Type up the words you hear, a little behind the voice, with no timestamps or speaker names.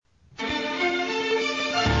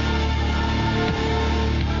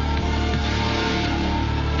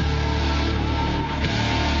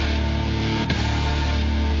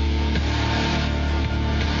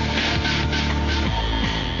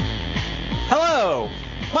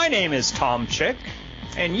My name is Tom Chick,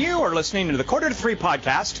 and you are listening to the Quarter to Three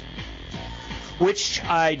podcast, which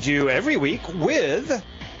I do every week with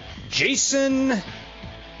Jason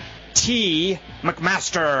T.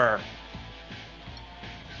 McMaster.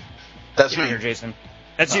 That's me. Here, Jason.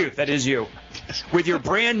 That's you. That is you. With your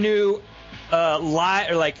brand new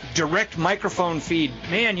direct microphone feed.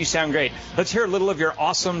 Man, you sound great. Let's hear a little of your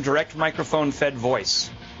awesome direct microphone fed voice.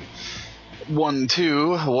 1,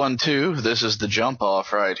 2, 1, 2. This is the jump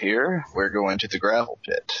off right here. We're going to the gravel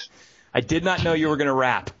pit. I did not know you were going to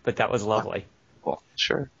rap, but that was lovely. Well,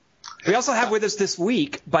 sure. We also have with us this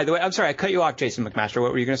week, by the way, I'm sorry, I cut you off, Jason McMaster.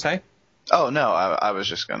 What were you going to say? Oh, no, I was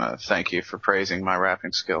just going to thank you for praising my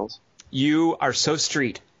rapping skills. You are so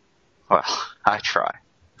street. Well, I try.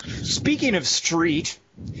 Speaking of street,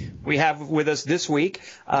 we have with us this week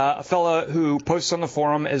a fella who posts on the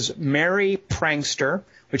forum as Merry Prankster,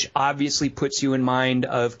 which obviously puts you in mind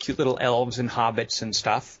of cute little elves and hobbits and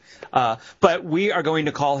stuff. But we are going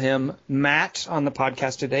to call him Matt on the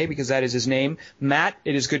podcast today because that is his name. Matt,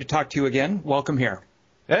 it is good to talk to you again. Welcome here.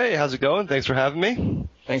 Hey, how's it going? Thanks for having me.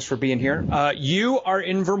 Thanks for being here. You are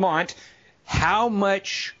in Vermont. How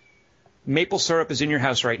much maple syrup is in your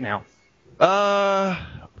house right now?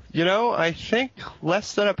 I think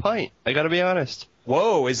less than a pint. I got to be honest.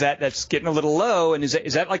 Whoa, that's getting a little low, and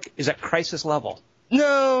is that crisis level?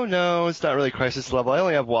 No, it's not really crisis level. I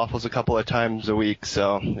only have waffles a couple of times a week,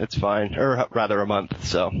 so it's fine. Or rather a month,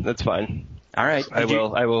 so it's fine. All right. I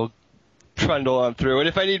will trundle on through. And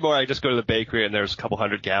if I need more, I just go to the bakery, and there's a couple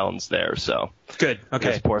hundred gallons there, so. Good,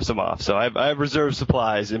 okay. Just pour some off. So I have reserve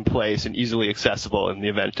supplies in place and easily accessible in the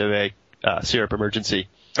event of a syrup emergency.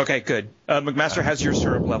 Okay, good. McMaster, how's your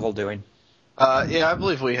syrup level doing? I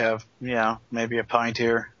believe we have, maybe a pint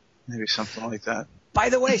here, maybe something like that. By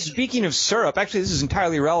the way, speaking of syrup, actually this is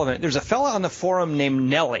entirely relevant. There's a fella on the forum named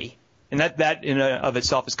Nelly, and that in and of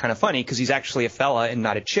itself is kind of funny because he's actually a fella and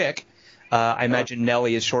not a chick. I imagine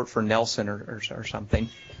Nelly is short for Nelson or something.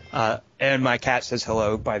 And my cat says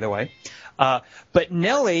hello, by the way. But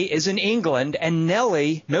Nelly is in England, and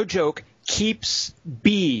Nelly, no joke, keeps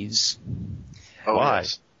bees. Oh, why?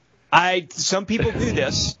 Yes. Some people do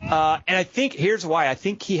this, and I think here's why. I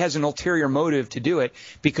think he has an ulterior motive to do it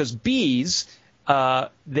because bees, I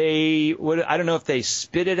don't know if they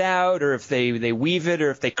spit it out or if they weave it or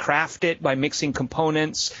if they craft it by mixing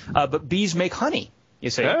components, but bees make honey, you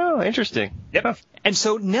see. Oh, interesting. Yep. Huh. And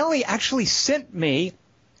so Nelly actually sent me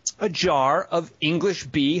a jar of English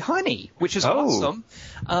bee honey, which is awesome.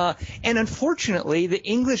 And unfortunately, the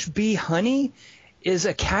English bee honey is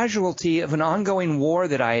a casualty of an ongoing war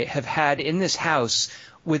that I have had in this house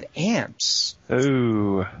with ants.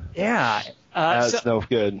 Ooh. Yeah. That's no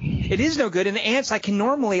good. It is no good. And the ants, I can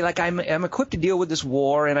normally, I'm equipped to deal with this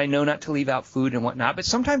war, and I know not to leave out food and whatnot, but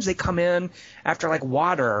sometimes they come in after,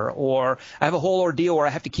 water, or I have a whole ordeal where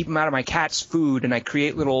I have to keep them out of my cat's food, and I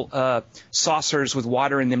create little saucers with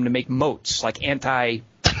water in them to make moats, like ant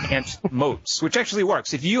moats, which actually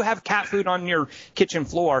works. If you have cat food on your kitchen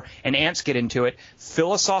floor and ants get into it,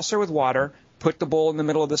 fill a saucer with water, put the bowl in the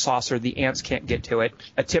middle of the saucer, the ants can't get to it.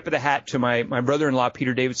 A tip of the hat to my brother-in-law,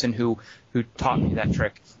 Peter Davidson, who taught me that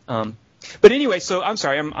trick. But anyway, so I'm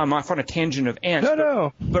sorry, I'm off on a tangent of ants.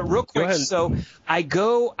 No. But real quick, so I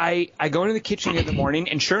go into the kitchen in the morning,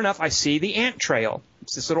 and sure enough, I see the ant trail.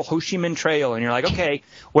 It's this little Ho Chi Minh trail, and you're like, okay,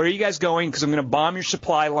 where are you guys going? Because I'm going to bomb your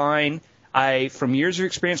supply line. From years of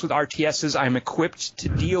experience with RTSs, I'm equipped to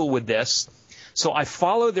deal with this. So I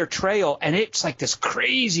follow their trail, and it's like this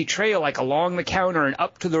crazy trail, along the counter and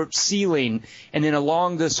up to the ceiling, and then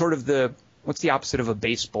along the sort of what's the opposite of a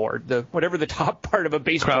baseboard? Whatever the top part of a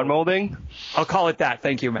baseboard. Crown molding? I'll call it that.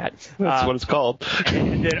 Thank you, Matt. That's what it's called.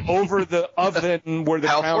 And then over the oven where the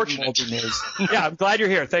crown molding is. Yeah, I'm glad you're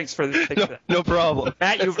here. Thanks for that. No problem.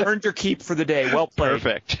 Matt, you've earned your keep for the day. Well played.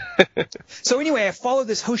 Perfect. So anyway, I follow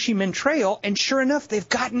this Ho Chi Minh trail, and sure enough, they've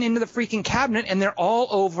gotten into the freaking cabinet, and they're all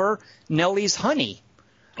over Nelly's honey.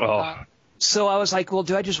 Oh. So I was like, well,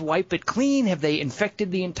 do I just wipe it clean? Have they infected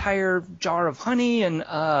the entire jar of honey? And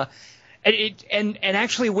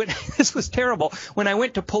actually, this was terrible. When I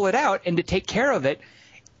went to pull it out and to take care of it,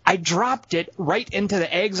 I dropped it right into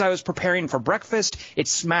the eggs I was preparing for breakfast. It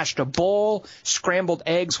smashed a bowl. Scrambled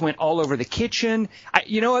eggs went all over the kitchen.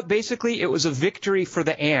 You know what? Basically, it was a victory for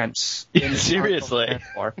the ants. Seriously.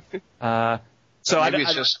 So maybe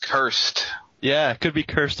it's just cursed. Yeah, it could be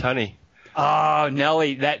cursed honey. Oh,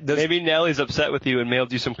 Nelly, maybe Nelly's upset with you and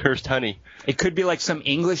mailed you some cursed honey. It could be like some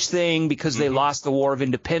English thing because they lost the War of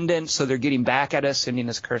Independence, so they're getting back at us, sending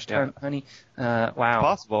us cursed honey. Wow. It's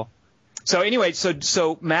possible. So anyway,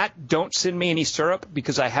 so Matt, don't send me any syrup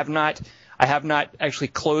because I have not I have not actually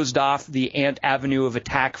closed off the ant avenue of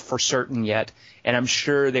attack for certain yet, and I'm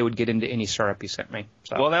sure they would get into any syrup you sent me.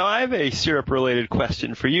 So. Well, now I have a syrup-related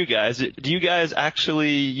question for you guys. Do you guys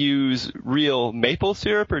actually use real maple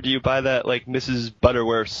syrup, or do you buy that like Mrs.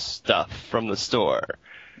 Butterworth stuff from the store?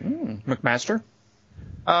 McMaster?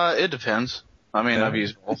 It depends. I mean, I've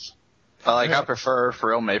used both. I prefer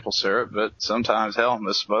real maple syrup, but sometimes, hell,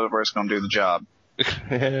 Miss Butterworth's going to do the job.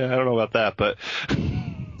 I don't know about that, but...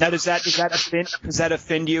 Now, does that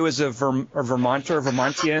offend you as a Vermonter, a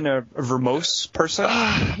Vermontian, a Vermos person?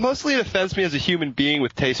 Mostly it offends me as a human being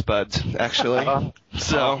with taste buds, actually.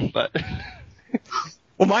 But...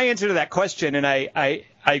 Well, my answer to that question, and I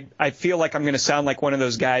feel like I'm going to sound like one of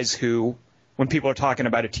those guys who, when people are talking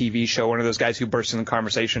about a TV show, one of those guys who bursts in the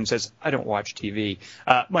conversation and says, I don't watch TV.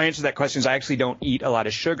 My answer to that question is I actually don't eat a lot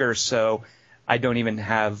of sugar, so I don't even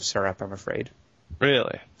have syrup, I'm afraid.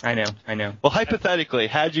 Really? I know. Well, hypothetically,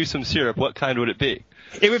 had you some syrup, what kind would it be?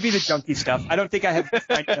 It would be the junky stuff. I don't think I have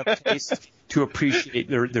enough taste to appreciate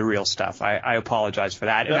the real stuff. I apologize for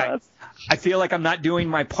that. And I feel like I'm not doing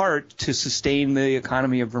my part to sustain the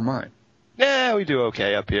economy of Vermont. Yeah, we do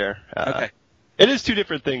okay up here. Okay. It is two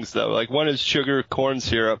different things, though. Like, one is sugar, corn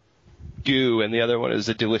syrup, goo, and the other one is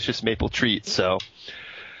a delicious maple treat, so...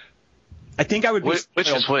 I think I would be... Which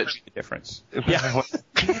is which? The difference. Yeah.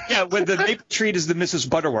 Yeah, when the maple treat is the Mrs.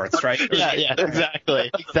 Butterworth's, right? Yeah,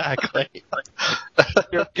 exactly.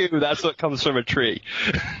 Your goo, that's what comes from a tree.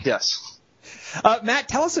 Yes. Matt,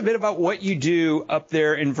 tell us a bit about what you do up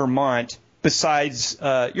there in Vermont besides...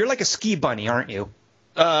 you're like a ski bunny, aren't you?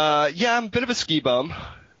 Yeah, I'm a bit of a ski bum.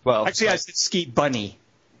 Well, actually, I said ski bunny.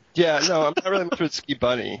 Yeah, no, I'm not really much of a ski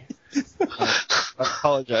bunny. I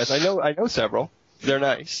apologize. I know several. They're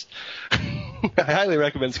nice. I highly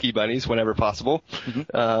recommend ski bunnies whenever possible.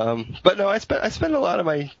 Mm-hmm. But no, I spend a lot of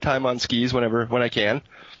my time on skis when I can.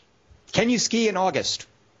 Can you ski in August?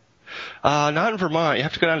 Not in Vermont. You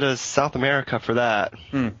have to go down to South America for that.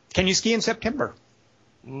 Can you ski in September?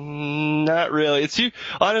 Not really.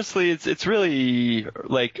 Honestly, it's really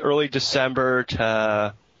like early December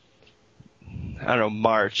to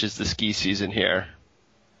March is the ski season here.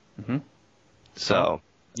 Mm-hmm. So.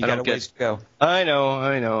 You got a ways to go. I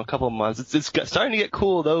know. A couple of months. It's starting to get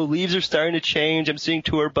cool, though. Leaves are starting to change. I'm seeing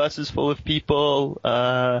tour buses full of people,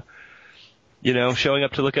 showing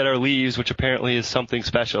up to look at our leaves, which apparently is something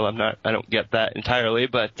special. I don't get that entirely,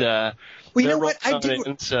 but, well, you know what? I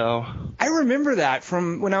do. I remember that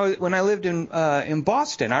from when I lived in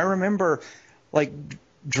Boston. I remember, like,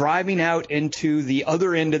 driving out into the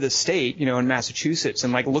other end of the state, in Massachusetts,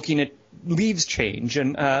 and, like, looking at leaves change.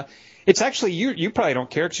 And, it's actually, you probably don't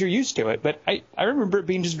care because you're used to it, but I remember it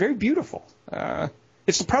being just very beautiful.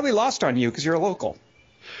 It's probably lost on you because you're a local.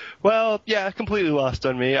 Well, yeah, completely lost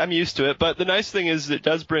on me. I'm used to it, but the nice thing is it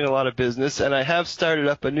does bring a lot of business, and I have started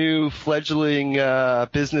up a new fledgling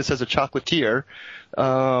business as a chocolatier,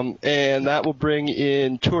 and that will bring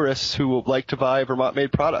in tourists who will like to buy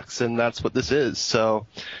Vermont-made products, and that's what this is. So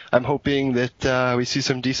I'm hoping that we see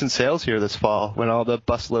some decent sales here this fall when all the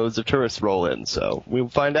busloads of tourists roll in, so we'll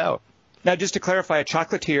find out. Now, just to clarify, a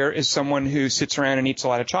chocolatier is someone who sits around and eats a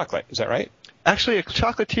lot of chocolate. Is that right? Actually, a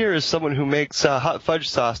chocolatier is someone who makes hot fudge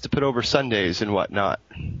sauce to put over sundaes and whatnot.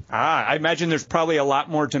 I imagine there's probably a lot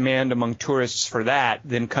more demand among tourists for that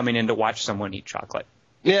than coming in to watch someone eat chocolate.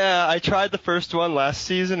 Yeah, I tried the first one last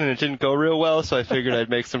season, and it didn't go real well, so I figured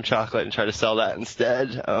I'd make some chocolate and try to sell that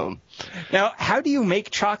instead. Now, how do you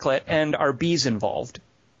make chocolate, and are bees involved?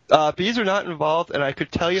 Bees are not involved, and I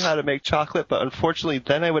could tell you how to make chocolate, but unfortunately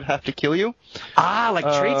then I would have to kill you. Like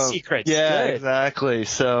trade secrets. Yeah, good. Exactly.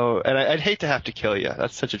 So, and I'd hate to have to kill you.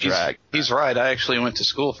 That's such a drag. He's right. I actually went to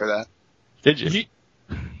school for that. Did you?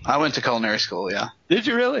 I went to culinary school, yeah. Did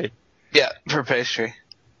you really? Yeah, for pastry.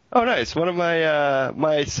 Oh, nice. One of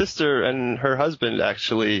my sister and her husband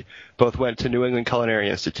actually both went to New England Culinary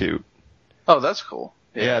Institute. Oh, that's cool.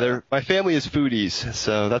 Yeah, my family is foodies,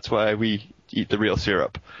 so that's why we eat the real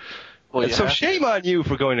syrup. Well, so shame on you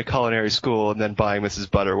for going to culinary school and then buying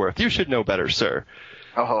Mrs. Butterworth. You should know better, sir.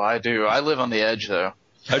 Oh, I do. I live on the edge, though.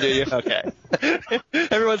 Oh, do you? Okay.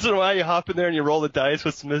 Every once in a while, you hop in there and you roll the dice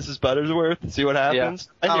with some Mrs. Butterworth and see what happens.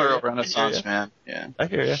 Yeah. I'm a real Renaissance man. Yeah. I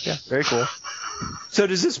hear you. Yeah, very cool. So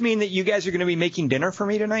does this mean that you guys are going to be making dinner for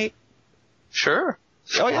me tonight? Sure.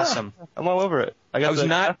 Oh, yeah. Awesome. I'm all over it. I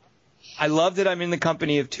love that I'm in the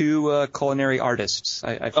company of two culinary artists.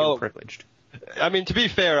 I feel privileged. I mean, to be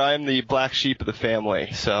fair, I am the black sheep of the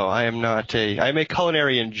family, so I'm a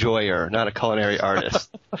culinary enjoyer, not a culinary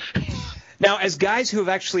artist. Now, as guys who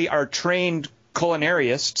are trained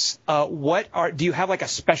culinarists, do you have like a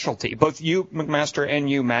specialty? Both you, McMaster, and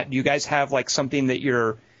you, Matt, do you guys have like something that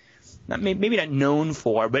you're maybe not known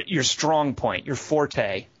for, but your strong point, your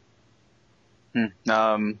forte?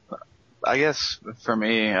 I guess for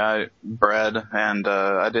me, bread, and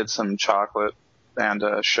I did some chocolate and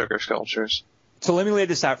sugar sculptures. So let me lay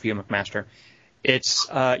this out for you, McMaster. It's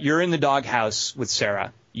you're in the doghouse with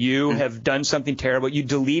Sarah. You have done something terrible. You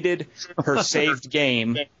deleted her saved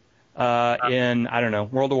game in, I don't know,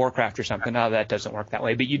 World of Warcraft or something. No, that doesn't work that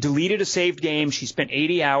way. But you deleted a saved game. She spent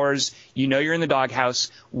 80 hours. You know you're in the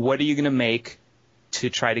doghouse. What are you going to make to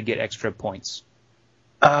try to get extra points?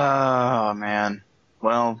 Oh, man.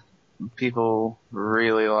 Well, people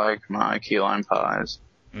really like my key lime pies.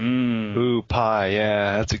 Ooh, pie.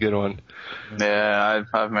 Yeah, that's a good one. Yeah,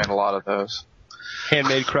 I've made a lot of those.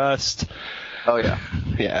 Handmade crust. Oh, yeah.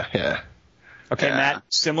 Yeah. Okay, Yeah. Matt,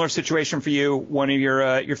 similar situation for you. One of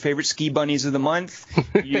your favorite ski bunnies of the month.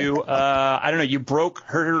 You, I don't know, you broke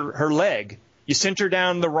her leg. You sent her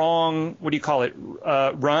down the wrong, what do you call it,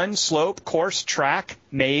 run, slope, course, track,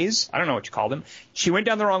 maze. I don't know what you call them. She went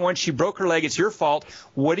down the wrong one. She broke her leg. It's your fault.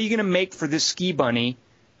 What are you going to make for this ski bunny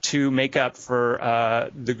to make up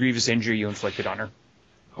for the grievous injury you inflicted on her?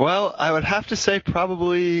 Well, I would have to say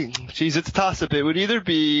probably, it's a toss-up. It would either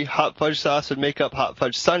be hot fudge sauce would make up hot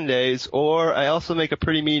fudge sundaes, or I also make a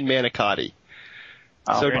pretty mean manicotti.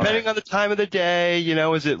 So depending on the time of the day,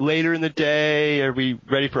 is it later in the day? Are we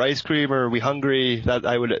ready for ice cream, or are we hungry? That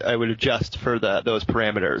I would adjust for those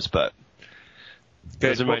parameters, but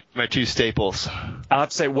Good. Those are my two staples. I'll have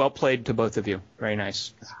to say well played to both of you. Very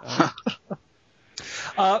nice.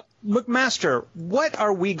 McMaster, what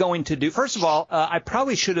are we going to do? First of all, I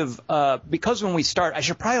probably should have, because when we start, I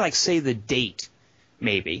should probably say the date,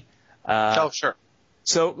 maybe. Sure.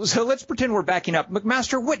 So let's pretend we're backing up.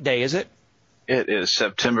 McMaster, what day is it? It is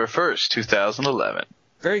September 1st, 2011.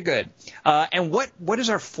 Very good. And what is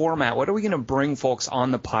our format? What are we going to bring folks on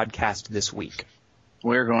the podcast this week?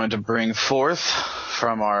 We're going to bring forth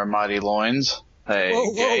from our mighty loins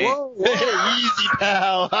Whoa. Easy,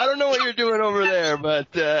 pal. I don't know what you're doing over there, but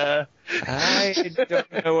I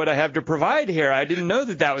don't know what I have to provide here. I didn't know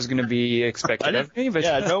that was going to be expected of me.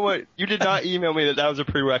 But you did not email me that was a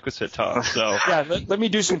prerequisite, Tom. So yeah, let me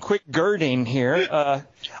do some quick girding here. All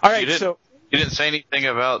right, you didn't say anything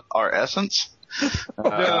about our essence?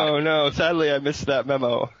 No. Sadly, I missed that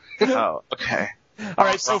memo. Oh, okay. All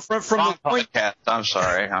right, so from the point, podcast. I'm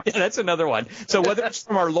sorry. yeah, that's another one. So whether it's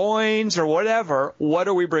from our loins or whatever, what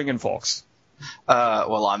are we bringing, folks?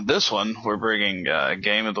 Well, on this one, we're bringing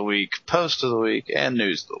Game of the Week, Post of the Week, and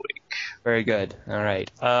News of the Week. Very good. All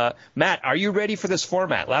right. Matt, are you ready for this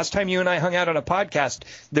format? Last time you and I hung out on a podcast,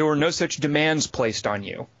 there were no such demands placed on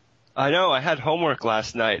you. I know. I had homework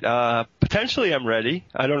last night. Potentially I'm ready.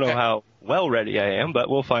 I don't know how well ready I am,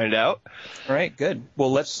 but we'll find out. All right, good.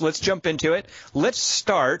 Well, let's jump into it. Let's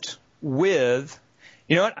start with,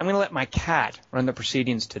 you know what? I'm going to let my cat run the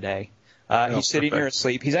proceedings today. He's sitting here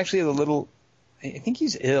asleep. He's actually I think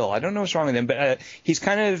he's ill. I don't know what's wrong with him, but he's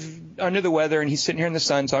kind of under the weather, and he's sitting here in the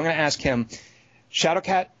sun. So I'm going to ask him,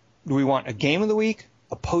 Shadowcat, do we want a game of the week,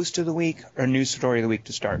 a post of the week, or a news story of the week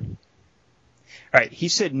to start? All right, he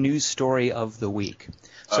said news story of the week.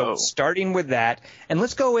 So starting with that, and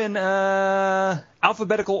let's go in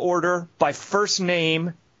alphabetical order by first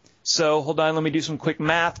name. So hold on, let me do some quick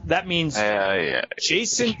math. That means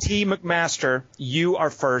Jason T. McMaster, you are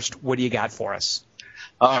first. What do you got for us?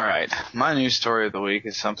 All right. My news story of the week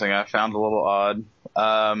is something I found a little odd,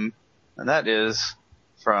 and that is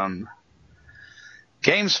from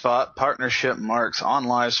GameSpot partnership marks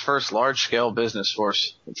OnLive's first large-scale business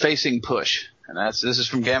force facing push. And this is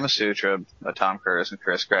from Gamma Sutra by Tom Curtis and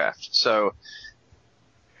Chris Kraft. So,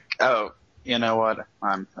 you know what?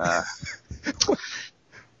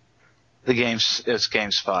 It's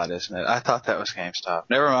GameSpot, isn't it? I thought that was GameStop.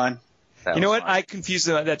 Never mind. You know what? I confused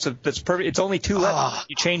them. That's perfect. It's only two letters.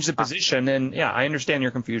 You change the position, and yeah, I understand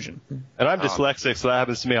your confusion. And I'm dyslexic, so that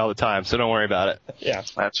happens to me all the time. So don't worry about it. Yeah,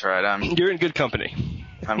 that's right. You're in good company.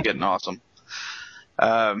 I'm getting awesome.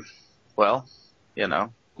 Well,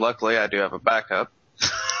 luckily I do have a backup.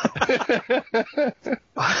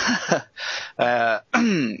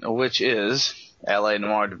 Which is LA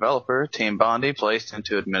Noire developer Team Bondi placed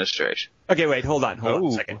into administration. Okay, wait, hold on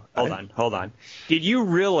a second. Hold on. Did you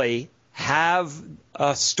really have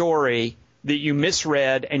a story that you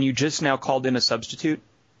misread and you just now called in a substitute?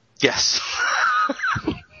 Yes.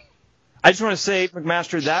 I just want to say,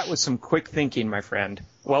 McMaster, that was some quick thinking, my friend.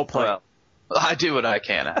 Well played. Well, I do what I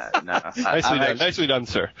can. Nicely done,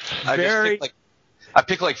 sir. I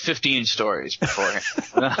picked like 15 stories beforehand.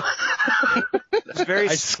 It's very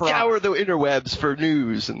I scour the interwebs for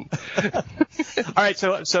news. And All right,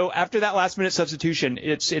 so after that last-minute substitution,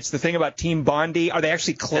 it's the thing about Team Bondi. Are they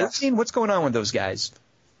actually closing? Yes. What's going on with those guys?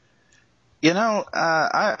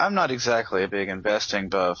 I'm not exactly a big investing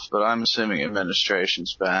buff, but I'm assuming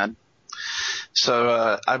administration's bad.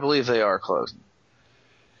 So I believe they are closing.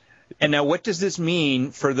 And now what does this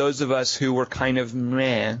mean for those of us who were kind of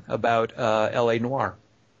meh about L.A. Noire?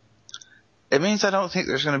 It means I don't think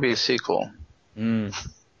there's going to be a sequel.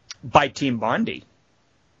 By Team Bondi.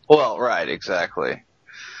 Well, right, exactly.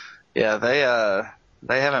 Yeah,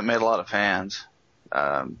 they haven't made a lot of fans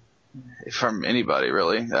from anybody,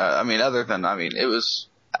 really. It was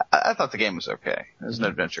I thought the game was okay. It was an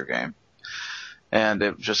adventure game. And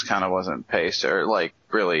it just kind of wasn't paced or, like,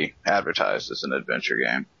 really advertised as an adventure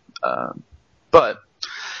game. They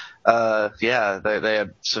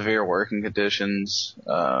had severe working conditions.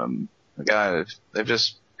 They've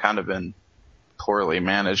just kind of been poorly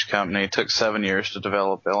managed company. It took 7 years to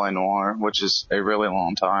develop L.A. Noire, which is a really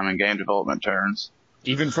long time in game development terms.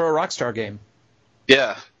 Even for a Rockstar game.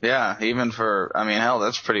 Yeah, even for,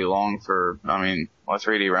 that's pretty long for, a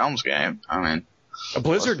 3D Realms game. A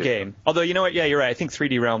Blizzard game. Although, you know what? Yeah, you're right. I think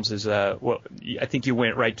 3D Realms is, I think you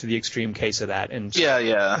went right to the extreme case of that. And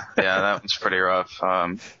Yeah, that one's pretty rough.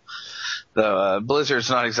 Blizzard's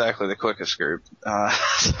not exactly the quickest group,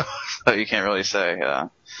 so you can't really say.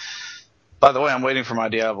 By the way, I'm waiting for my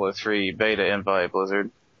Diablo 3 beta invite,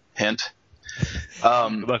 Blizzard. Hint.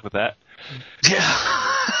 Good luck with that.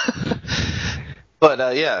 Yeah.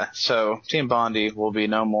 But, so Team Bondi will be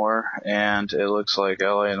no more, and it looks like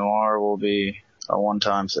L.A. Noire will be a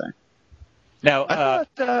one-time thing. Now, I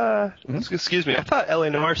thought L.A.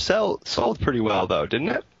 Noire sold pretty well, though, didn't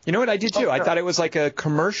it? You know what? I did, too. I thought it was like a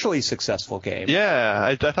commercially successful game. Yeah,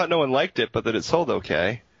 I thought no one liked it, but that it sold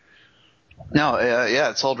okay. No,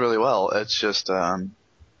 it sold really well. It's just, all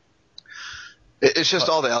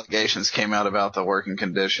the allegations came out about the working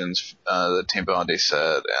conditions that Team Bondi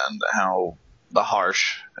said and how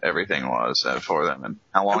harsh everything was for them and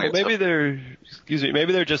how long it took. Maybe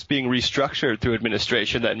they're just being restructured through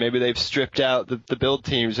administration. That maybe they've stripped out the build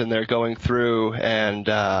teams and they're going through and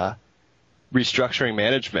restructuring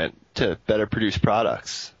management to better produce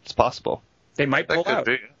products. It's possible. They might pull out.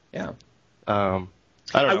 Be. Yeah. I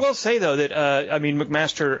don't know. I will say though that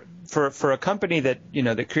McMaster for a company that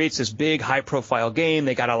that creates this big high profile game,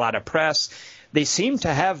 they got a lot of press. They seem to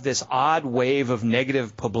have this odd wave of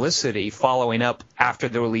negative publicity following up after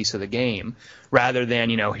the release of the game, rather than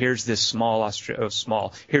here's this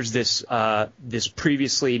here's this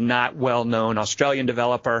previously not well known Australian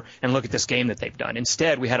developer, and look at this game that they've done.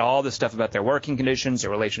 Instead, we had all this stuff about their working conditions,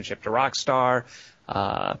 their relationship to Rockstar.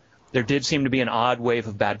 There did seem to be an odd wave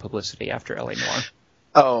of bad publicity after L.A. Noire.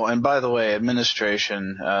 Oh, and by the way,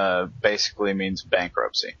 administration basically means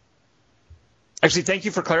bankruptcy. Actually, thank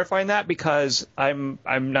you for clarifying that, because I'm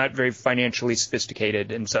not very financially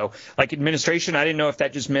sophisticated, and so like administration, I didn't know if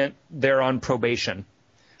that just meant they're on probation.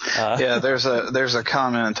 Yeah, there's a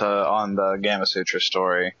comment on the Gamasutra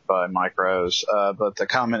story by Mike Rose, but the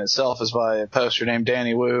comment itself is by a poster named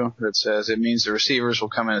Danny Wu that says it means the receivers will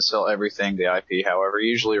come in and sell everything. The IP, however,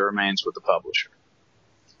 usually remains with the publisher.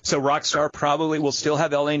 So Rockstar probably will still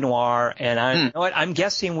have L.A. Noire, and I'm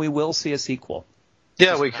guessing we will see a sequel.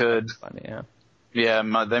 Yeah, we could. Yeah. Yeah,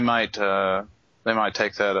 they might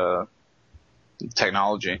take that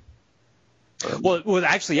technology. Well,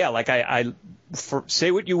 actually, yeah. Like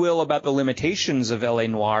say what you will about the limitations of L.A.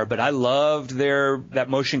 Noire, but I loved that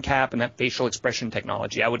motion cap and that facial expression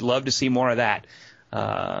technology. I would love to see more of that.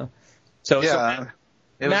 It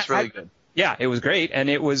was really good. Yeah, it was great, and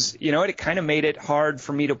it was it kind of made it hard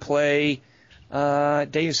for me to play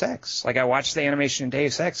Deus Ex. Like I watched the animation in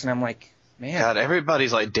Deus Ex, and I'm like, man. God,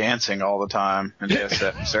 everybody's like dancing all the time in Deus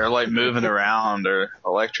Ex. They're like moving around or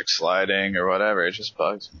electric sliding or whatever. It just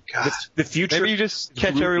bugs me. God. The future. Maybe you just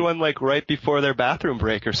catch everyone like right before their bathroom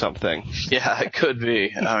break or something. Yeah, it could be.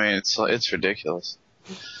 It's ridiculous.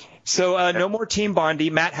 So no more Team Bondi.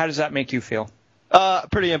 Matt, how does that make you feel?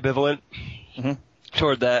 Pretty ambivalent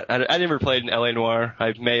toward that. I never played in L.A. Noire.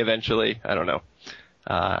 I may eventually. I don't know.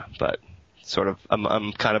 But sort of,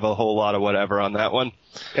 I'm kind of a whole lot of whatever on that one.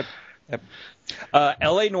 Yep.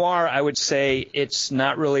 L.A. Noire, I would say it's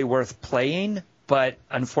not really worth playing, but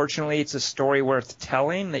unfortunately it's a story worth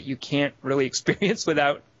telling that you can't really experience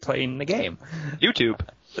without playing the game. YouTube.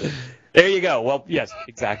 There you go. Well, yes,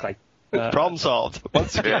 exactly. Problem solved.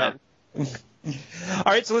 Once again. All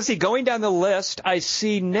right, so let's see. Going down the list, I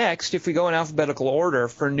see next, if we go in alphabetical order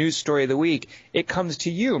for news story of the week, it comes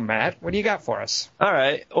to you, Matt. What do you got for us? All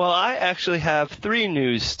right. Well, I actually have 3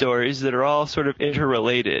 news stories that are all sort of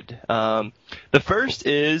interrelated. The first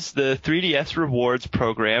is the 3DS Rewards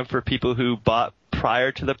program for people who bought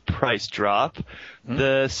prior to the price drop. Mm-hmm.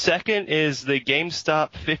 The second is the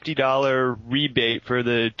GameStop $50 rebate for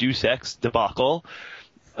the Deus Ex debacle.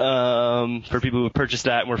 For people who purchased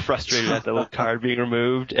that and were frustrated at the little card being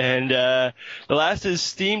removed. And the last is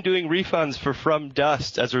Steam doing refunds for From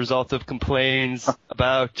Dust as a result of complaints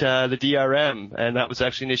about the DRM. And that was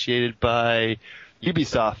actually initiated by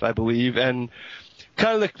Ubisoft, I believe. And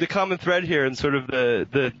kind of the common thread here and sort of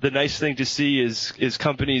the nice thing to see is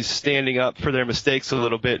companies standing up for their mistakes a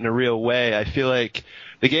little bit in a real way. I feel like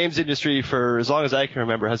the games industry, for as long as I can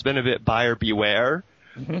remember, has been a bit buyer beware.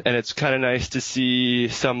 Mm-hmm. And it's kind of nice to see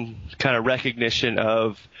some kind of recognition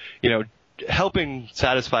of, helping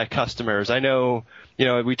satisfy customers. I know,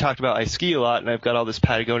 we talked about I ski a lot, and I've got all this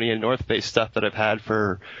Patagonia and North Face stuff that I've had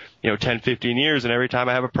for, 10, 15 years, and every time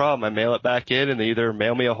I have a problem, I mail it back in, and they either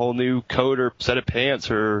mail me a whole new coat or set of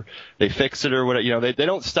pants, or they fix it or whatever. They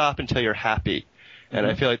don't stop until you're happy. And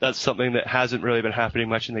I feel like that's something that hasn't really been happening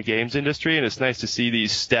much in the games industry, and it's nice to see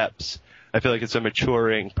these steps. I feel like it's a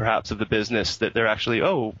maturing, perhaps, of the business that they're actually,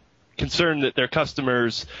 concerned that their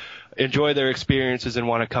customers enjoy their experiences and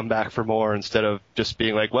want to come back for more instead of just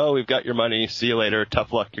being like, well, we've got your money, see you later,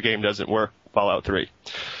 tough luck, your game doesn't work, Fallout 3.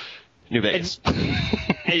 New Vegas.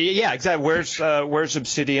 Yeah, exactly. Where's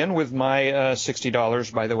Obsidian with my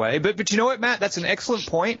 $60, by the way? But you know what, Matt? That's an excellent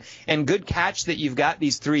point and good catch that you've got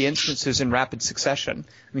these 3 instances in rapid succession.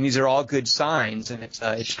 I mean, these are all good signs, and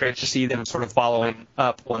it's great to see them sort of following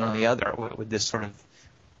up one on the other with this sort of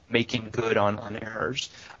making good on errors.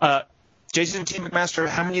 Jason T. McMaster,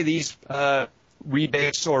 how many of these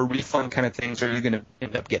rebates or refund kind of things are you going to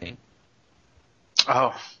end up getting?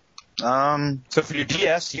 So for your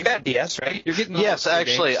DS, you got DS, right? You're getting yes,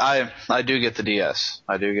 actually, I do get the DS.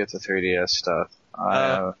 I do get the 3DS stuff.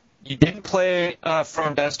 You didn't play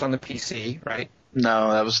From Dust on the PC, right?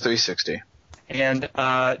 No, that was 360. And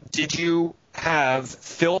did you have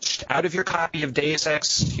filched out of your copy of Deus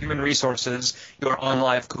Ex Human Resources your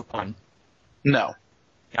OnLive coupon? No.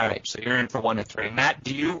 All right, so you're in for 1 and 3. Matt,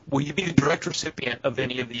 will you be the direct recipient of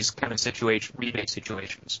any of these kind of rebate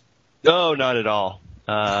situations? No, not at all.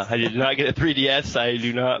 I did not get a 3DS. I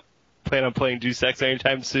do not plan on playing Deus Ex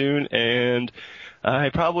anytime soon, and I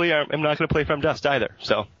probably am not going to play From Dust either.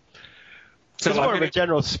 So it's more of a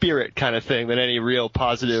general spirit kind of thing than any real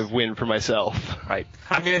positive win for myself. Right.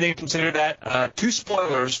 I'm going to consider that 2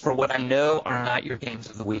 spoilers for what I know are not your games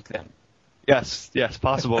of the week then. Yes,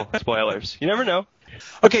 possible spoilers. You never know.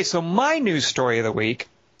 Okay, so my news story of the week.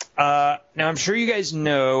 Now, I'm sure you guys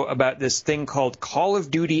know about this thing called Call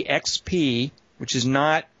of Duty XP, which is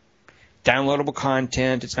not downloadable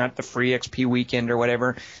content. It's not the free XP weekend or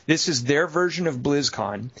whatever. This is their version of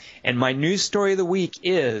BlizzCon. And my news story of the week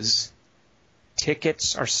is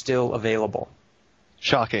tickets are still available.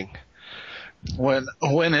 Shocking. When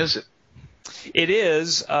is it? It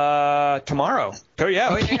is tomorrow. Oh,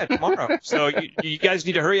 yeah, tomorrow. So you guys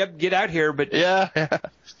need to hurry up and get out here. But yeah.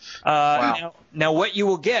 Wow. Now, what you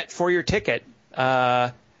will get for your ticket.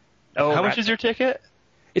 How much is your ticket?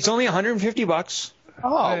 It's only $150.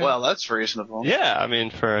 Oh, well, that's reasonable. Yeah, I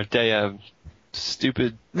mean, for a day of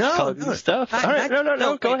stupid stuff. All right,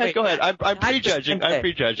 no. Go ahead. I'm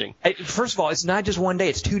prejudging. First of all, it's not just 1 day.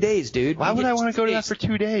 It's 2 days, dude. Why would I want to go to that for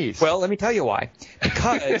 2 days? Well, let me tell you why.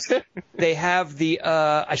 Because they have the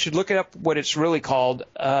I should look it up what it's really called.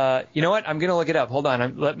 You know what? I'm going to look it up. Hold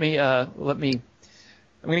on. Let me I'm going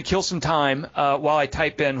to kill some time while I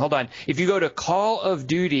type in. Hold on. If you go to Call of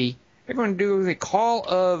Duty, we're going to do the Call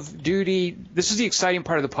of Duty. This is the exciting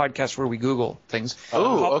part of the podcast where we Google things.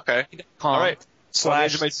 Oh, okay. All right. On my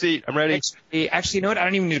seat. I'm ready. Actually, you know what? I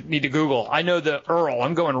don't even need to Google. I know the URL.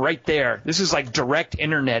 I'm going right there. This is like direct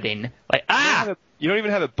interneting. Like, You don't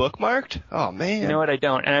even have it bookmarked? Oh, man. You know what? I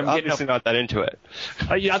don't. And I'm obviously not that into it.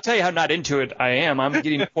 I'll tell you how not into it I am. I'm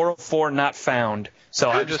getting 404 not found. So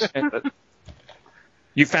I just...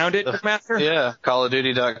 You found it, McMaster? Yeah,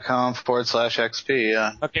 callofduty.com/XP,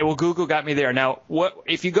 yeah. Okay, well, Google got me there. Now,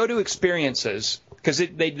 if you go to experiences, because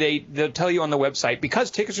they'll tell you on the website,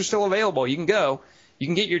 because tickets are still available, you can go, you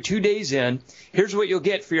can get your 2 days in. Here's what you'll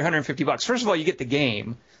get for your $150. First of all, you get the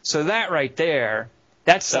game. So that right there,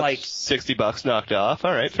 that's like $60 knocked off.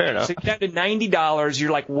 All right, fair enough. So down to $90.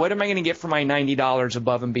 You're like, what am I going to get for my $90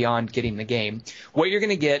 above and beyond getting the game? What you're going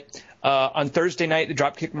to get on Thursday night, the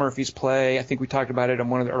Dropkick Murphys play. I think we talked about it on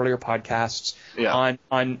one of the earlier podcasts. Yeah.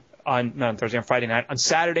 On on Friday night. On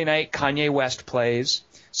Saturday night, Kanye West plays.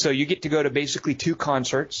 So you get to go to basically 2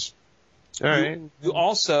 concerts. All right. You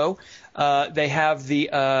also, they have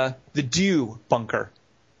the Dew bunker.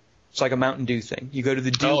 It's like a Mountain Dew thing. You go to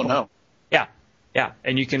the Dew bunker. No. Yeah.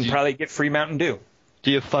 And you can probably get free Mountain Dew.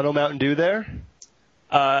 Do you funnel Mountain Dew there?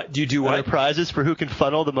 Do you do what? Are there prizes for who can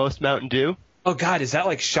funnel the most Mountain Dew? Oh, God, is that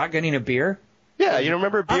like shotgunning a beer? Yeah, you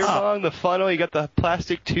remember beer pong, the funnel, you got the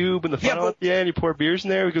plastic tube and the funnel at the end, you pour beers in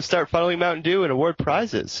there, we can start funneling Mountain Dew and award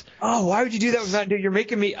prizes. Oh, why would you do that with Mountain Dew? You're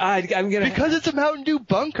making me, Because it's a Mountain Dew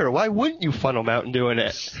bunker. Why wouldn't you funnel Mountain Dew in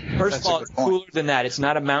it? First of all, it's cooler than that. It's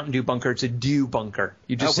not a Mountain Dew bunker, it's a Dew bunker.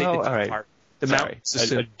 You just say the Dew part.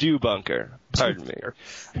 A Dew bunker. Pardon me.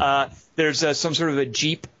 There's some sort of a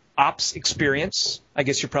Jeep ops experience. I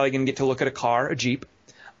guess you're probably going to get to look at a car, a Jeep.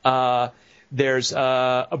 There's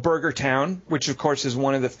a Burger Town, which of course is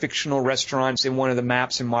one of the fictional restaurants in one of the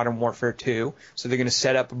maps in Modern Warfare 2. So they're going to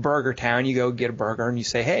set up a Burger Town. You go get a burger and you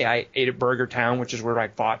say, hey, I ate at Burger Town, which is where I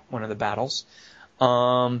fought one of the battles. They're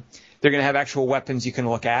going to have actual weapons you can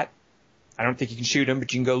look at. I don't think you can shoot them,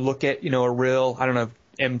 but you can go look at, a real,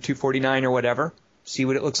 M249 or whatever, see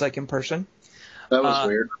what it looks like in person. That was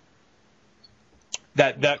weird.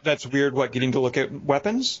 That's weird, what, getting to look at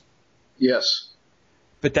weapons? Yes.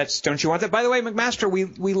 But don't you want that? By the way, McMaster,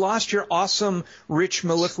 we lost your awesome, rich,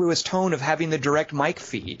 mellifluous tone of having the direct mic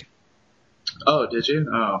feed. Oh, did you?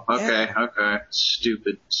 Oh, okay, Yeah. okay.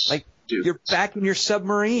 Stupid. You're back in your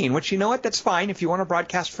submarine, which, you know what? That's fine. If you want to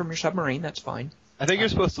broadcast from your submarine, that's fine. I think you're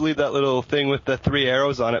supposed to leave that little thing with the 3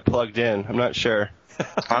 arrows on it plugged in. I'm not sure.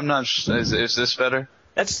 I'm not. Is this better?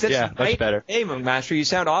 That's great. Better. Hey, McMaster, you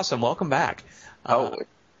sound awesome. Welcome back. Oh.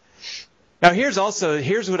 Now, here's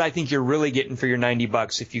what I think you're really getting for your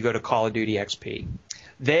 $90 if you go to Call of Duty XP.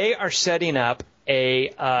 They are setting up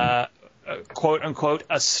a quote-unquote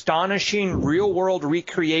astonishing real-world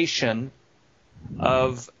recreation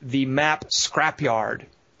of the map Scrapyard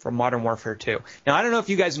from Modern Warfare 2. Now, I don't know if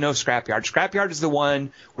you guys know Scrapyard. Scrapyard is the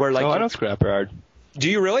one where, like... Oh, I know Scrapyard. Do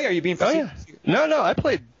you really? Are you being... Oh, yeah. No, I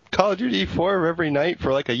played Call of Duty 4 every night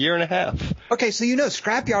for like a year and a half. Okay, so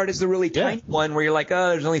Scrapyard is the really tiny one where you're like, oh,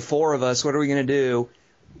 there's only 4 of us. What are we going to do?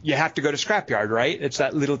 You have to go to Scrapyard, right? It's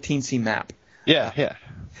that little teensy map. Yeah.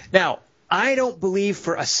 Now, I don't believe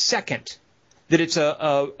for a second that it's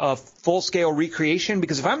a full-scale recreation,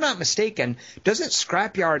 because if I'm not mistaken, doesn't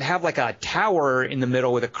Scrapyard have like a tower in the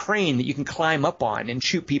middle with a crane that you can climb up on and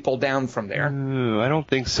shoot people down from there? I don't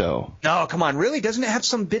think so. No, come on, really? Doesn't it have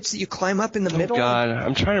some bits that you climb up in the middle? Oh, God,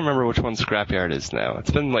 I'm trying to remember which one Scrapyard is now.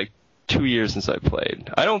 It's been like 2 years since I played.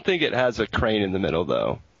 I don't think it has a crane in the middle,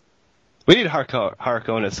 though. We need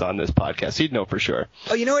Harkonis on this podcast. He'd know for sure.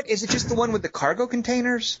 Oh, you know what? Is it just the one with the cargo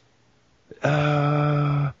containers?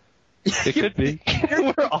 It could be.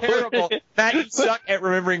 You're terrible. Matt, you suck at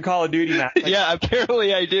remembering Call of Duty maps. Yeah,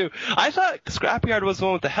 apparently I do. I thought Scrapyard was the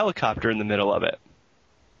one with the helicopter in the middle of it.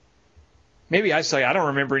 Maybe I don't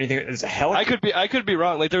remember anything. It's a helicopter. I could be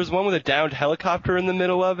wrong. Like there was one with a downed helicopter in the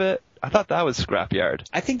middle of it. I thought that was Scrapyard.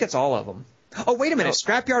 I think that's all of them. Oh, wait a minute.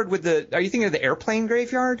 Scrapyard with are you thinking of the airplane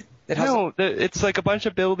graveyard? No, it's like a bunch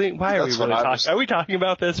of building. Why are we really talking? Are we talking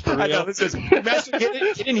about this for real? I know, this is Master,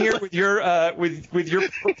 get in here with your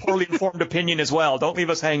poorly informed opinion as well. Don't leave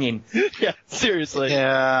us hanging. Yeah, seriously.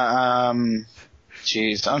 Yeah.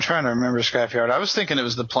 Jeez, I'm trying to remember Scrapyard. I was thinking it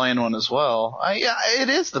was the plane one as well. Yeah, it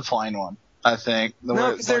is the plane one. I think. No,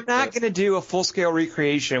 because they're not going to do a full-scale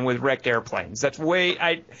recreation with wrecked airplanes. That's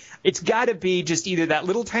it's got to be just either that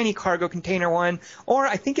little tiny cargo container one, or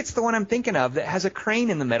I think it's the one I'm thinking of that has a crane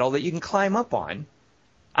in the middle that you can climb up on.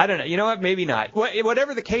 I don't know. You know what? Maybe not.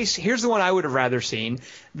 Whatever the case, here's the one I would have rather seen.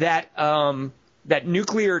 That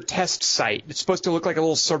nuclear test site. It's supposed to look like a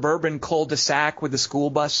little suburban cul-de-sac with a school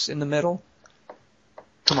bus in the middle.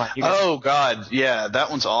 Come on. Oh, God. Yeah, that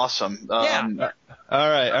one's awesome. Yeah. All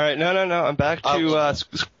right. No. I'm back to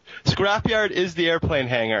Scrapyard is the airplane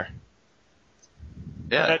hangar.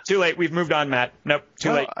 Yeah. Too late. We've moved on, Matt. Nope.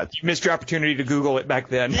 Too late. You missed your opportunity to Google it back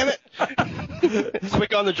then. Damn it.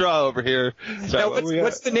 Quick on the draw over here. Sorry,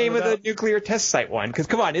 what's the name of the nuclear test site one? Because,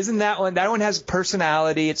 come on, isn't that one has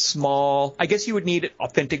personality. It's small. I guess you would need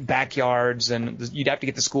authentic backyards, and you'd have to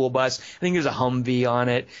get the school bus. I think there's a Humvee on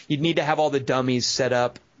it. You'd need to have all the dummies set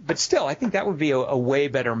up. But still, I think that would be a way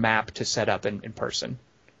better map to set up in person.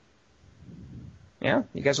 Yeah,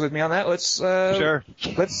 you guys with me on that? Sure.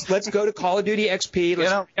 Let's go to Call of Duty XP.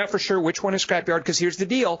 Let's find out for sure which one is Scrapyard. Because here's the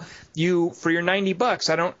deal: for your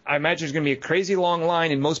 $90, I imagine there's going to be a crazy long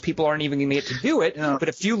line, and most people aren't even going to get to do it. Yeah. But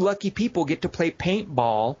a few lucky people get to play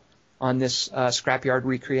paintball on this Scrapyard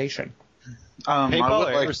recreation. I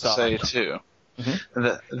would like to say too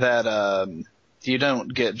that you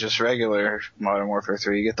don't get just regular Modern Warfare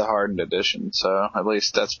 3. You get the hardened edition. So at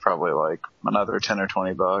least that's probably like another $10 or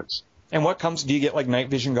 $20. And what comes? Do you get like night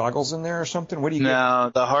vision goggles in there or something? What do you get?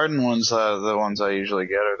 No, the hardened ones, the ones I usually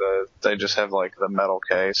get are they just have like the metal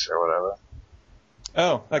case or whatever.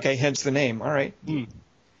 Oh, okay. Hence the name. All right. Do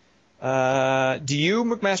you,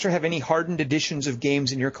 McMaster, have any hardened editions of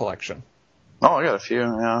games in your collection? Oh, I got a few.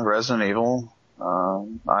 Yeah, Resident Evil.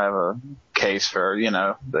 I have a case for,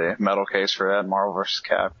 the metal case for that. Marvel vs.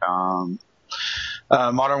 Capcom.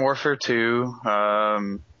 Modern Warfare 2.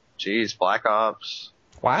 Black Ops.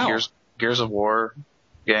 Wow. Gears of War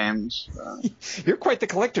games. You're quite the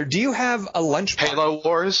collector. Do you have a lunchbox? Halo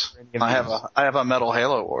Wars. I have a metal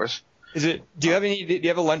Halo Wars. Do you have a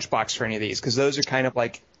lunchbox for any of these? Because those are kind of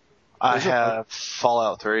like. I have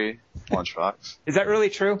Fallout 3 lunchbox. Is that really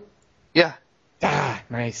true? Yeah. Ah,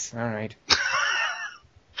 nice. All right.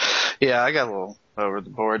 Yeah, I got a little over the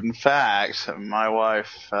board. In fact, my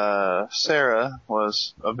wife, Sarah,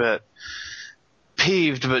 was a bit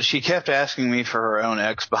peeved, but she kept asking me for her own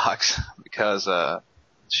Xbox because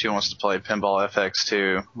she wants to play Pinball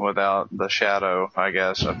FX2 without the shadow, I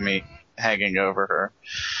guess, of me hanging over her.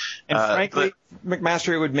 And frankly,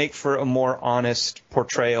 McMaster, it would make for a more honest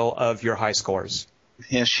portrayal of your high scores.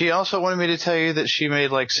 Yeah, she also wanted me to tell you that she made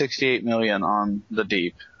like $68 million on the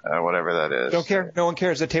Deep, whatever that is. Don't care. No one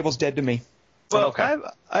cares. The table's dead to me. Well, okay.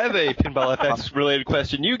 I have a Pinball FX related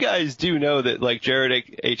question. You guys do know that like Jared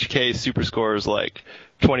HK's super score is like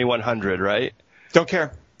 2100, right? Don't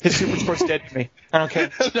care. His super score's dead to me. I don't care.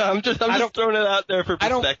 No, I'm just throwing it out there for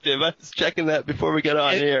perspective. I was checking that before we got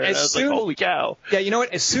on here, and I was like, holy cow. Yeah, you know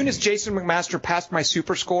what? As soon as Jason McMaster passed my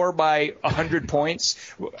super score by 100 points,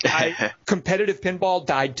 competitive pinball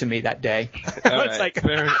died to me that day. It's like,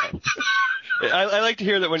 fair enough. I like to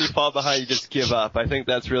hear that when you fall behind, you just give up. I think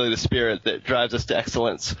that's really the spirit that drives us to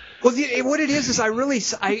excellence. Well, what it is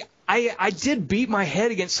I did beat my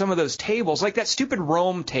head against some of those tables, like that stupid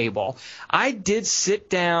Rome table. I did sit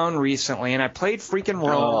down recently, and I played freaking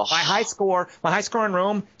Rome. Oh. My high score on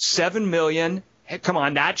Rome, 7 million. Heck, come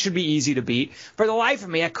on, that should be easy to beat. For the life of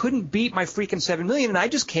me, I couldn't beat my freaking 7 million, and I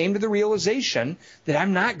just came to the realization that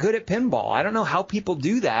I'm not good at pinball. I don't know how people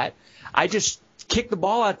do that. I just kick the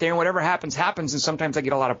ball out there, and whatever happens, happens, and sometimes I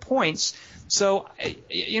get a lot of points. So,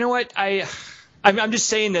 you know what? I'm just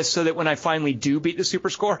saying this so that when I finally do beat the super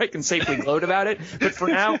score, I can safely gloat about it. But for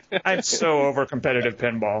now, I'm so over competitive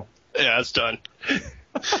pinball. Yeah, it's done.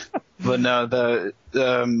 But no,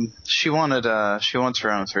 she wants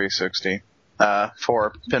her own 360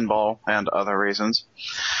 for pinball and other reasons.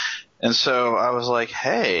 And so I was like,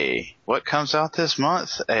 hey, what comes out this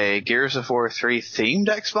month? A Gears of War 3 themed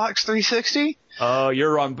Xbox 360? Oh,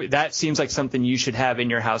 you're wrong. That seems like something you should have in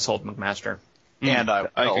your household, McMaster. And I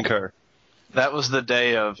concur. That was the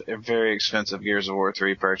day of very expensive Gears of War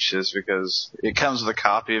 3 purchases because it comes with a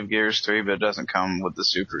copy of Gears 3, but it doesn't come with the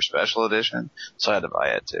super special edition, so I had to buy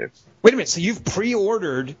it too. Wait a minute, so you've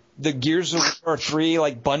pre-ordered the Gears of War 3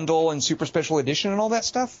 like bundle and super special edition and all that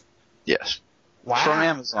stuff? Yes. Wow. From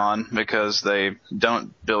Amazon because they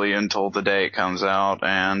don't bill you until the day it comes out,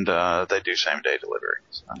 and they do same-day delivery.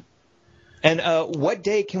 So. And what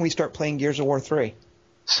day can we start playing Gears of War 3?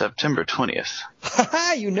 September 20th.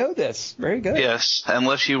 You know this. Very good. Yes,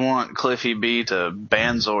 unless you want Cliffy B to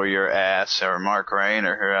Banzor your ass or Mark Rain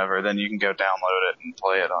or whoever, then you can go download it and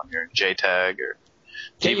play it on your JTAG or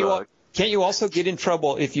Debug. Can't you also get in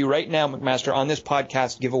trouble if you right now, McMaster, on this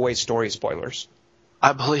podcast give away story spoilers?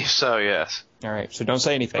 I believe so, yes. All right, so don't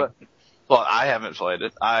say anything. Well, I haven't played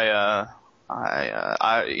it. I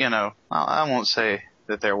won't say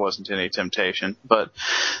that there wasn't any temptation, but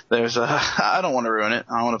I don't want to ruin it.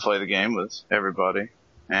 I want to play the game with everybody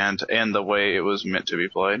and the way it was meant to be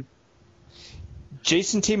played.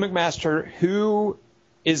 Jason T. McMaster, who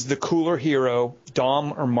is the cooler hero,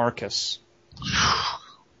 Dom or Marcus?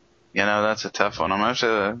 That's a tough one.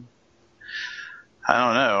 I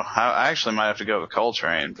don't know. I actually might have to go with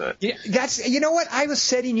Coltrane, but yeah, you know what? I was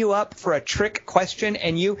setting you up for a trick question,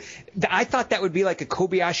 and I thought that would be like a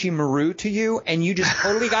Kobayashi Maru to you, and you just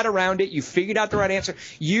totally got around it. You figured out the right answer.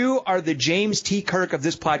 You are the James T. Kirk of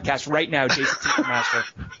this podcast right now, Jason T. McMaster.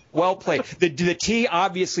 Well played. The T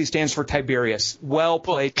obviously stands for Tiberius. Well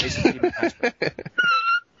played, Jason T. McMaster.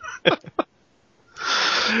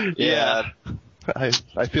 Yeah. I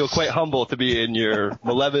feel quite humble to be in your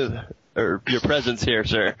malevolent or your presence here,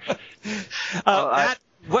 sir. Matt,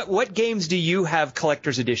 what games do you have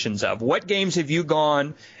collector's editions of? What games have you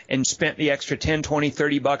gone and spent the extra $10,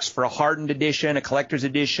 $20, $30 for a hardened edition, a collector's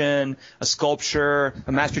edition, a sculpture,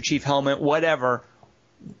 a Master Chief helmet, whatever?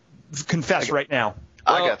 Confess right now.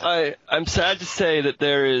 I got that. I'm sad to say that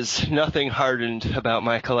there is nothing hardened about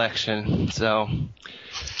my collection, so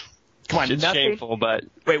Come on, it's nothing. shameful, but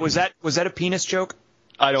Wait, was that a penis joke?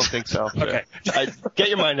 I don't think so. Okay. Get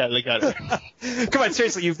your mind out of the gutter. Come on,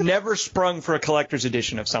 seriously, you've never sprung for a collector's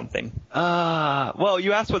edition of something. Well,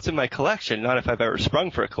 you asked what's in my collection, not if I've ever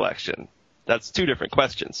sprung for a collection. That's two different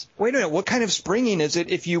questions. Wait a minute, what kind of springing is it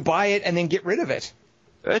if you buy it and then get rid of it?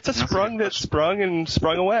 It's a sprung that sprung and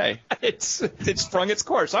sprung away. It's sprung its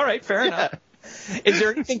course. All right, fair enough. Is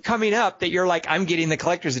there anything coming up that you're like, I'm getting the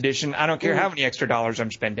collector's edition, I don't care how many extra dollars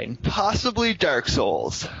I'm spending? Possibly Dark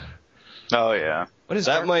Souls. Oh, yeah. What is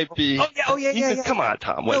That Dark- might be... Oh, yeah. Come on,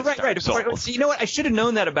 Tom. What No, is right. Dark Of course. Souls? You know what? I should have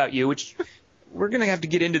known that about you, which we're going to have to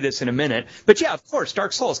get into this in a minute. But yeah, of course,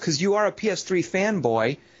 Dark Souls, because you are a PS3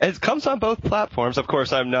 fanboy. It comes on both platforms. Of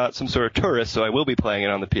course, I'm not some sort of tourist, so I will be playing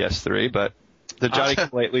it on the PS3, but the Johnny Come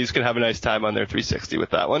Latelys can have a nice time on their 360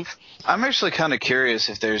 with that one. I'm actually kind of curious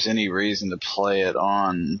if there's any reason to play it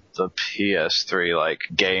on the PS3, like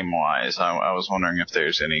game-wise. I was wondering if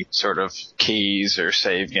there's any sort of keys or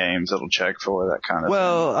save games that'll check for that kind of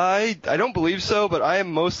Well, I don't believe so, but I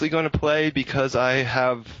am mostly going to play because I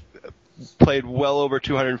have played well over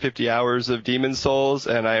 250 hours of Demon's Souls,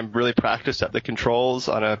 and I am really practiced at the controls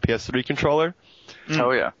on a PS3 controller. thing.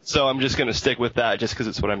 Oh, yeah. So I'm just going to stick with that just because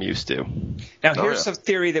it's what I'm used to. Now, Oh, here's yeah. a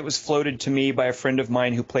theory that was floated to me by a friend of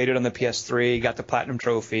mine who played it on the PS3, got the Platinum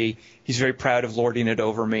Trophy. He's very proud of lording it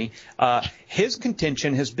over me. His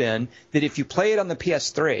contention has been that if you play it on the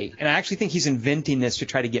PS3, and I actually think he's inventing this to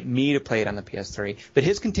try to get me to play it on the PS3, but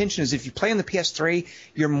his contention is if you play on the PS3,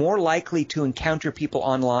 you're more likely to encounter people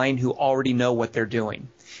online who already know what they're doing.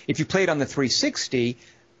 If you play it on the 360,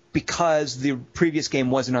 because the previous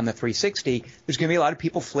game wasn't on the 360, there's going to be a lot of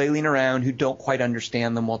people flailing around who don't quite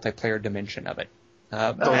understand the multiplayer dimension of it.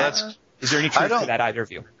 that's- Is there any I truth to don't- that, either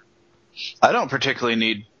of you? I don't particularly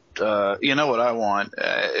need. You know what I want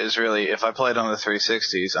is really if I played on the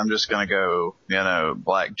 360s, I'm just gonna go,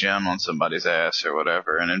 black gem on somebody's ass or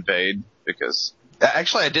whatever and invade because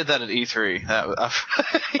actually I did that at E3.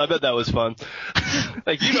 I bet that was fun.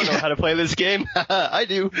 Like, you don't know how to play this game. I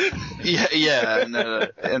do. Yeah. And,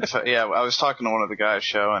 I was talking to one of the guys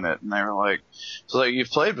showing it, and they were like, "So, you've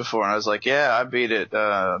played before?" And I was like, "Yeah, I beat it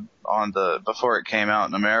before it came out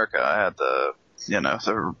in America. I had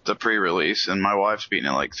the pre-release, and my wife's beaten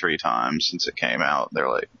it like 3 times since it came out." They're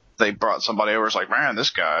like, they brought somebody over. It's like, "Man, this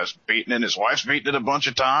guy's beaten it. His wife's beaten it a bunch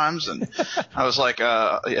of times." And I was like,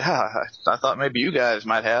 "Yeah, I thought maybe you guys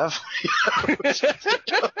might have."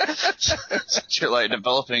 Since you're like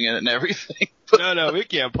developing it and everything. No, we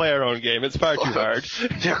can't play our own game. It's far too hard.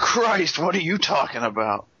 Yeah, Christ, what are you talking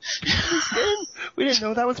about? We didn't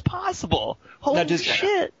know that was possible. Holy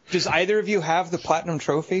shit. Does either of you have the Platinum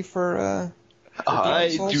Trophy for I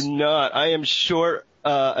Souls? do not. I am short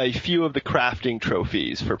a few of the crafting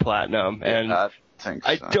trophies for Platinum, and I think so.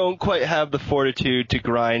 I don't quite have the fortitude to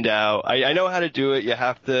grind out. I know how to do it. You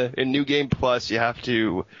have to, in New Game Plus, you have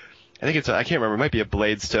to, I can't remember, it might be a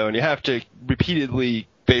Bladestone. You have to repeatedly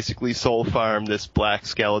basically soul farm this black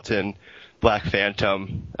skeleton, Black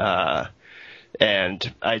Phantom,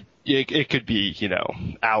 and it could be,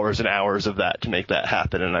 hours and hours of that to make that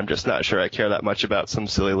happen, and I'm just not sure I care that much about some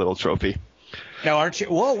silly little trophy. Now, aren't you?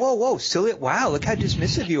 Whoa, silly! Wow, look how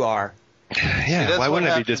dismissive you are. Yeah, that's why what wouldn't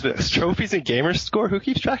it be happens. dismissed? Trophies and gamer score? Who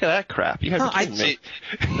keeps track of that crap? You gotta be kidding me.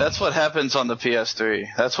 See, that's what happens on the PS3.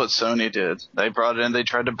 That's what Sony did. They brought in, they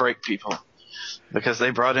tried to break people because they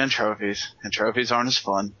brought in trophies, and trophies aren't as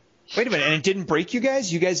fun. Wait a minute, and it didn't break you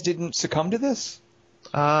guys? You guys didn't succumb to this?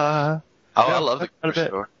 I love the quite a bit.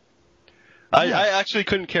 score. I actually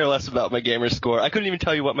couldn't care less about my gamer score. I couldn't even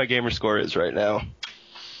tell you what my gamer score is right now.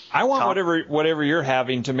 I want whatever you're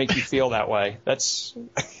having to make you feel that way. That's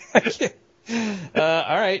all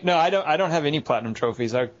right. No, I don't have any platinum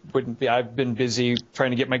trophies. I wouldn't be. I've been busy trying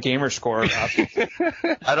to get my gamer score up.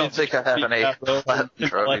 I don't think I have an platinum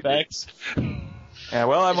trophy. Yeah,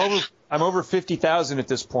 well, I'm over 50,000 at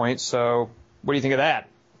this point. So, what do you think of that?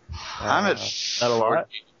 I'm at that a lot?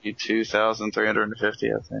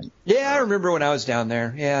 42,350, I think. Yeah, I remember when I was down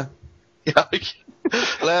there. Yeah.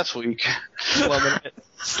 Last week.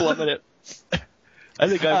 Slumming it. I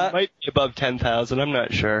think I might be above 10,000. I'm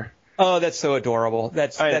not sure. Oh, that's so adorable.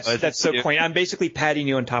 That's so cute. quaint. I'm basically patting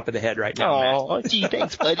you on top of the head right now. Oh, gee,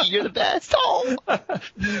 thanks, buddy. You're the best. Oh.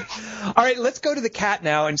 All right, let's go to the cat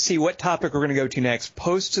now and see what topic we're going to go to next.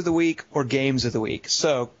 Posts of the week or games of the week.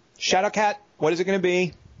 So, Shadow Cat, what is it going to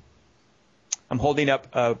be? I'm holding up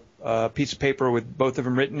a piece of paper with both of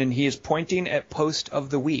them written, and he is pointing at post of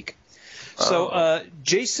the week. So,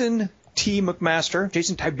 Jason T. McMaster,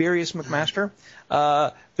 Jason Tiberius McMaster,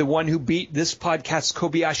 the one who beat this podcast's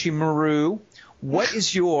Kobayashi Maru. What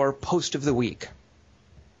is your post of the week?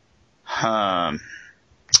 Well,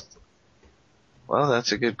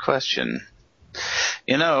 that's a good question.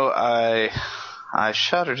 You know, I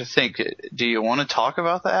shudder to think. Do you want to talk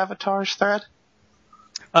about the avatars thread?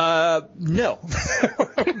 No.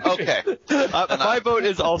 Okay. My vote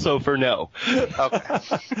is also for no. Okay.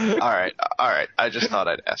 All right. I just thought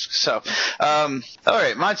I'd ask. So, all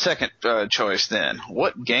right. My second choice then.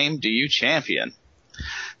 What game do you champion?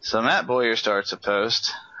 So Matt Boyer starts a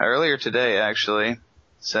post earlier today, actually,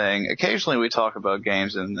 saying, occasionally we talk about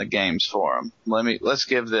games in the games forum. Let's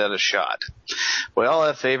give that a shot. We all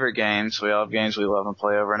have favorite games. We all have games we love and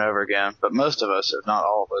play over and over again. But most of us, if not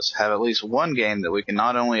all of us, have at least one game that we can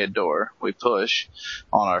not only adore, we push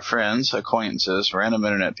on our friends, acquaintances, random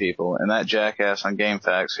internet people, and that jackass on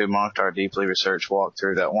GameFAQs who mocked our deeply researched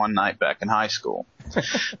walkthrough that one night back in high school.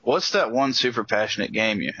 What's that one super passionate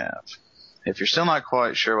game you have? If you're still not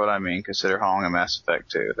quite sure what I mean, consider Hong and Mass Effect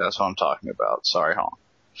 2. That's what I'm talking about. Sorry, Hong.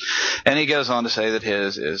 And he goes on to say that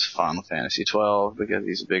his is Final Fantasy 12 because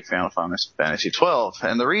he's a big fan of Final Fantasy 12.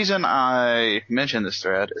 And the reason I mention this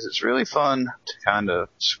thread is it's really fun to kind of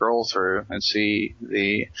scroll through and see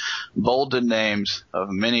the bolded names of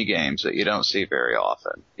many games that you don't see very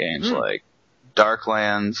often. Games like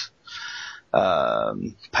Darklands,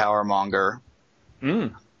 Powermonger.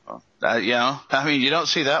 You know, I mean, you don't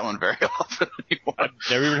see that one very often anymore. I've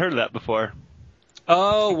never even heard of that before.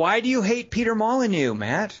 Oh, why do you hate Peter Molyneux,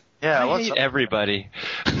 Matt? Yeah, I hate everybody.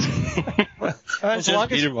 As long as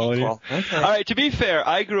Peter Molyneux. well, okay. All right, to be fair,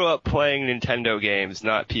 I grew up playing Nintendo games,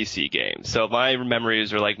 not PC games. So my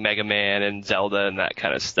memories are like Mega Man and Zelda and that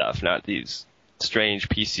kind of stuff, not these strange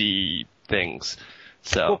PC things.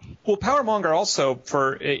 So well, Powermonger also,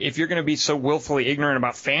 for if you're going to be so willfully ignorant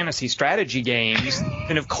about fantasy strategy games,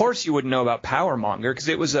 then of course you wouldn't know about Powermonger because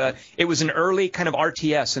it was an early kind of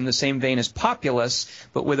RTS in the same vein as Populous,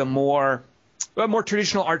 but with a more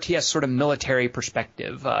traditional RTS sort of military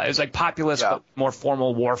perspective. It was like Populous, but more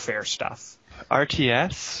formal warfare stuff.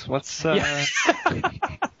 RTS? What's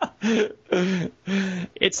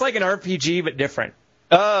It's like an RPG but different.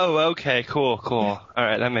 Oh, okay, cool. All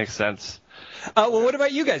right, that makes sense. Well, what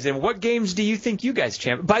about you guys? And what games do you think you guys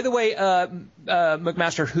champion? By the way,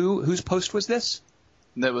 McMaster, whose post was this?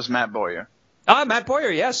 That was Matt Boyer. Matt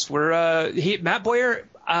Boyer. Yes, Matt Boyer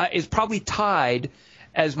is probably tied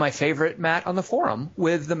as my favorite Matt on the forum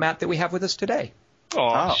with the Matt that we have with us today.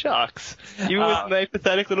 Oh, shucks! You with my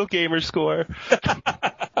pathetic little gamer score.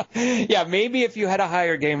 Yeah, maybe if you had a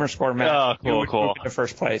higher gamer score, Matt, you would move into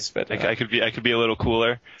first place. But I could be a little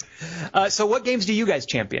cooler. So what games do you guys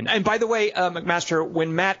champion? And by the way, McMaster,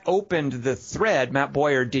 when Matt opened the thread, Matt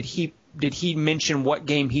Boyer, did he mention what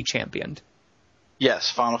game he championed? Yes,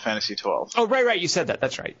 Final Fantasy 12. Oh, right. You said that.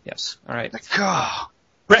 That's right. Yes. All right. God.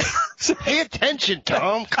 Right. Pay attention,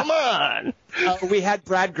 Tom. Come on. We had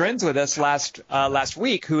Brad Grins with us last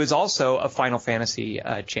week, who is also a Final Fantasy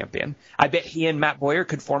champion. I bet he and Matt Boyer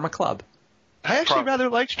could form a club. I actually rather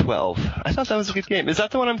liked 12. I thought that was a good game. Is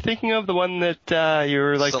that the one I'm thinking of? The one that you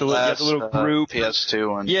were like the little group? PS2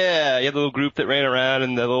 one. Yeah, you had the little group that ran around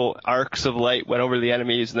and the little arcs of light went over the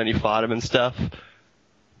enemies and then you fought them and stuff.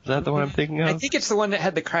 Is that the one I'm thinking of? I think it's the one that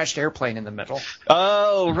had the crashed airplane in the middle.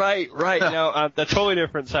 Oh, right. No, that's totally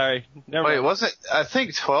different. Sorry. Never mind. Wasn't? I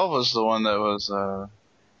think 12 was the one that was.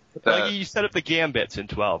 Like you set up the gambits in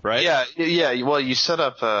 12, right? Yeah. Well, you set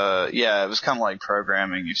up. It was kind of like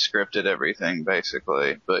programming. You scripted everything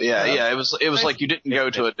basically. But it was like you didn't go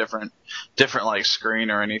to a different like screen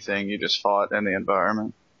or anything. You just fought in the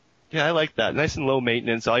environment. Yeah, I like that. Nice and low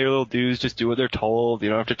maintenance. All your little dudes just do what they're told. You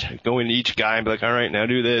don't have to go into each guy and be like, all right, now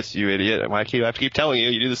do this, you idiot. Why do I have to keep telling you?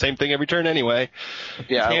 You do the same thing every turn anyway.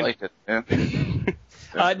 Yeah, I like it.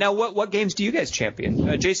 Yeah. Now, what games do you guys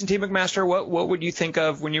champion? Jason T. McMaster, what would you think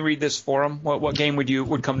of when you read this forum? What game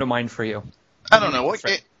would come to mind for you? I don't know.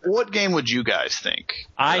 What game would you guys think?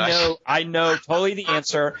 I know totally the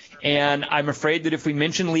answer, and I'm afraid that if we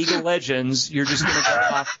mention League of Legends, you're just going to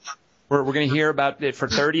go off. We're going to hear about it for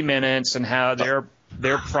 30 minutes and how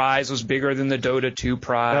their prize was bigger than the Dota 2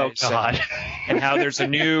 prize. Oh, God. And how there's a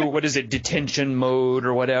new, detention mode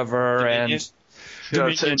or whatever.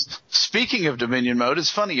 Dominion. Speaking of Dominion mode, it's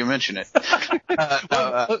funny you mention it.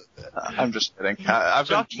 I'm just kidding.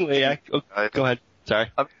 Go ahead.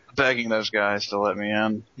 Sorry. I'm begging those guys to let me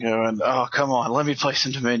in. Going, oh, come on, let me play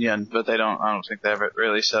some Dominion. But I don't think they have it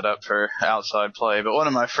really set up for outside play. But one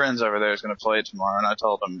of my friends over there is going to play it tomorrow, and I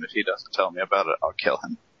told him if he doesn't tell me about it, I'll kill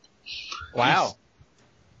him. Wow.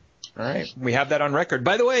 All right. We have that on record.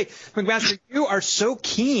 By the way, McMaster, you are so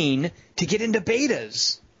keen to get into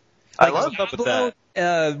betas. I love with that.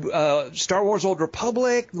 Star Wars Old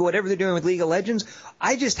Republic, whatever they're doing with League of Legends.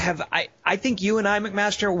 I think you and I,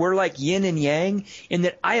 McMaster, we're like yin and yang in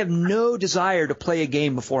that I have no desire to play a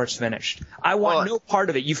game before it's finished. I want no part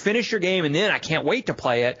of it. You finish your game and then I can't wait to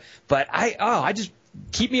play it. But I just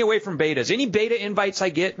keep me away from betas. Any beta invites I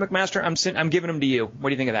get, McMaster, I'm giving them to you. What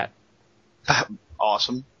do you think of that?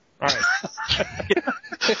 Awesome. All right.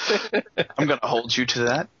 I'm going to hold you to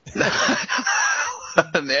that.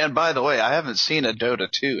 And by the way, I haven't seen a Dota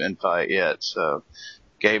 2 invite yet, so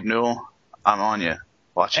Gabe Newell, I'm on you.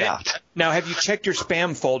 Watch out. Now, have you checked your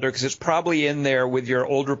spam folder? Because it's probably in there with your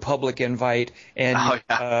Old Republic invite and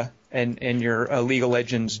and your League of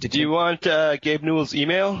Legends. Do you want Gabe Newell's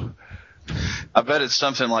email? I bet it's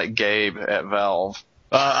something like Gabe at Valve.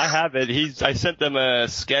 I have it. I sent them a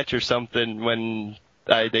sketch or something when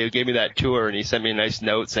they gave me that tour, and he sent me a nice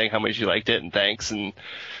note saying how much he liked it and thanks and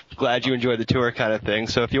glad you enjoyed the tour kind of thing.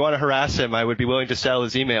 So if you want to harass him, I would be willing to sell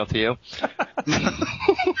his email to you.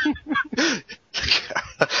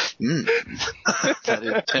 That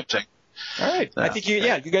is tempting. All right. I think you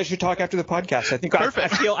guys should talk after the podcast. I think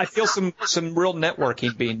Perfect. I feel some real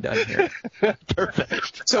networking being done here.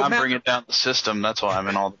 Perfect. So I'm Matt, bringing down the system. That's why I'm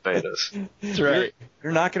in all the betas. That's right.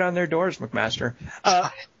 You're knocking on their doors, McMaster.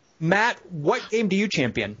 Matt, what game do you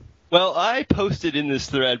champion? Well, I posted in this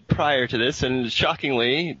thread prior to this, and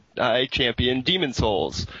shockingly, I championed Demon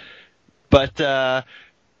Souls. But to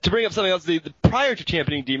bring up something else, prior to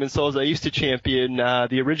championing Demon Souls, I used to champion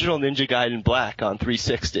the original Ninja Gaiden Black on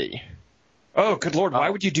 360. Oh, good Lord, why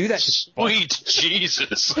would you do that? Sweet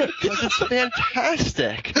Jesus. Because it's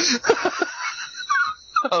fantastic.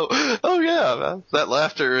 Oh yeah, that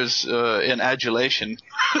laughter is in adulation.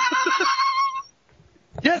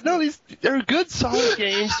 Yeah, no, they're good, solid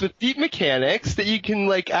games with deep mechanics that you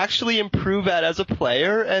can actually improve at as a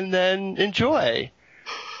player and then enjoy.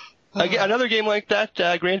 Again, another game like that,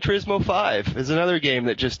 Gran Turismo 5, is another game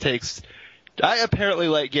that just takes. I apparently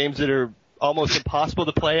like games that are almost impossible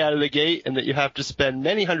to play out of the gate and that you have to spend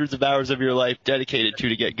many hundreds of hours of your life dedicated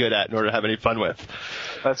to get good at in order to have any fun with.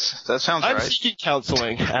 That sounds I'm right. seeking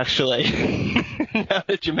counseling, actually, now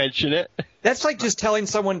that you mention it. That's like just telling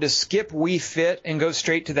someone to skip Wii Fit and go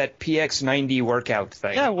straight to that PX90 workout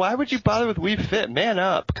thing. Yeah, why would you bother with Wii Fit? Man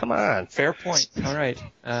up. Come on. Fair point. All right.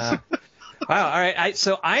 Wow. All right.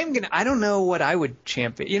 I don't know what I would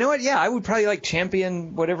champion. You know what? Yeah, I would probably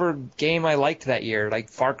champion whatever game I liked that year, like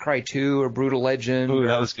Far Cry 2 or Brutal Legend. Ooh,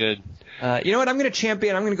 that was good. You know what? I'm going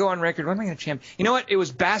to go on record. What am I going to champion? You know what? It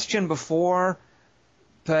was Bastion before,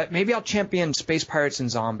 but maybe I'll champion Space Pirates and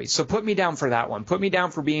Zombies. So put me down for that one. Put me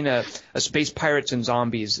down for being a Space Pirates and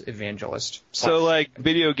Zombies evangelist. So,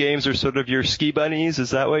 video games are sort of your ski bunnies?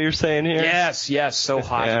 Is that what you're saying here? Yes, so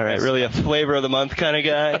hot. Yeah, all right, really a flavor of the month kind of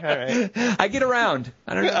guy? All right. I get around.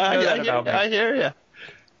 I don't know that about me. I hear you.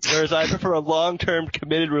 Whereas I prefer a long-term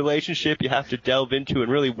committed relationship you have to delve into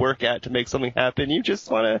and really work at to make something happen. You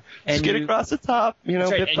just want to skid across the top,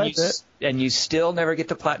 bit by bit. And you still never get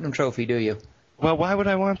the platinum trophy, do you? Well, why would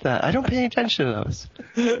I want that? I don't pay attention to those.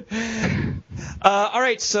 All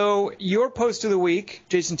right, so your post of the week,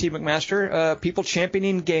 Jason T. McMaster, people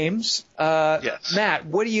championing games. Yes. Matt,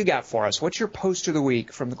 what do you got for us? What's your post of the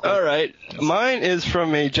week from the club? All right. Mine is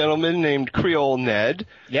from a gentleman named Creole Ned.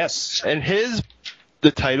 Yes. And the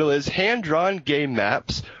title is Hand-Drawn Game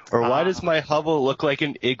Maps, or Why Does My Hovel Look Like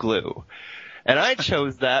an Igloo? And I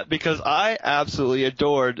chose that because I absolutely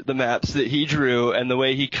adored the maps that he drew and the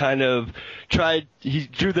way he kind of he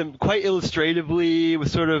drew them quite illustratively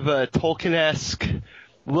with sort of a Tolkien-esque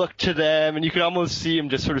look to them, and you could almost see him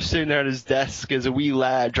just sort of sitting there at his desk as a wee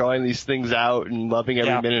lad drawing these things out and loving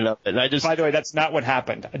every minute of it. And By the way, that's not what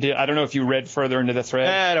happened. I don't know if you read further into the thread.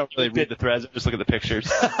 I don't really read the threads. I just look at the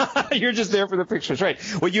pictures. You're just there for the pictures, right?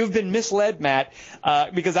 Well, you've been misled, Matt,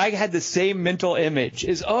 because I had the same mental image.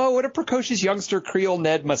 What a precocious youngster Creole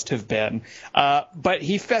Ned must have been. But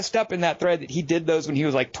he fessed up in that thread that he did those when he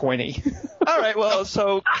was 20. All right, well,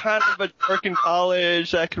 so kind of a work in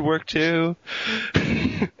college, that could work too.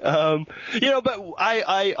 But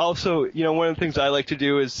I also, one of the things I like to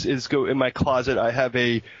do is go in my closet. I have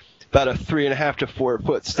about a 3.5 to 4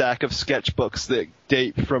 foot stack of sketchbooks that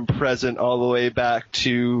date from present all the way back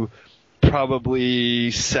to probably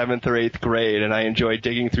 7th or 8th grade, and I enjoy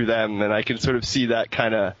digging through them, and I can sort of see that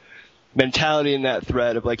kind of mentality in that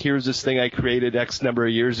thread of here's this thing I created X number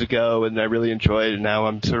of years ago and I really enjoyed, and now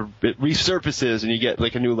it resurfaces and you get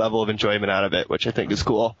a new level of enjoyment out of it, which I think is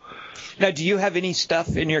cool. Now, do you have any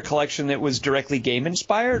stuff in your collection that was directly game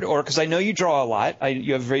inspired, or because I know you draw a lot,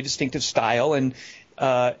 you have a very distinctive style, and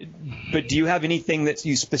But do you have anything that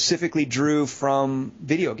you specifically drew from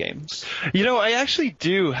video games? I actually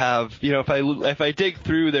do have, if I dig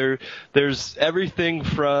through there's everything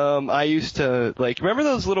from, I used to, remember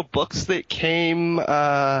those little books that came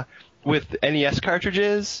with NES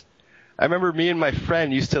cartridges? I remember me and my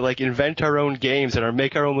friend used to, invent our own games and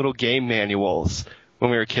make our own little game manuals. When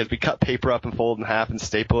we were kids, we cut paper up and fold it in half and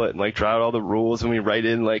staple it and draw out all the rules, and we write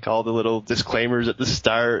in all the little disclaimers at the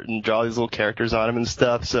start and draw these little characters on them and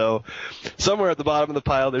stuff. So somewhere at the bottom of the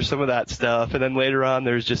pile there's some of that stuff, and then later on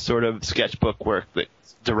there's just sort of sketchbook work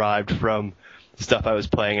that's derived from stuff I was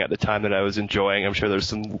playing at the time that I was enjoying. I'm sure there's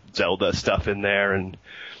some Zelda stuff in there and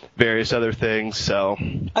various other things. So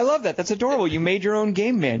I love that. That's adorable. You made your own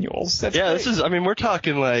game manuals. That's yeah, great. We're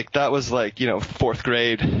talking that was fourth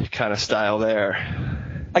grade kind of style there.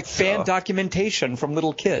 Fan documentation from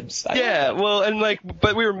little kids.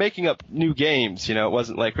 But we were making up new games, it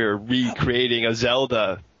wasn't like we were recreating a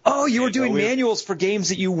Zelda. Oh, you were doing manuals for games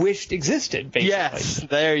that you wished existed, basically. Yes,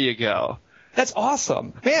 there you go. That's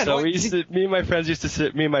awesome. Man, so me and my friend,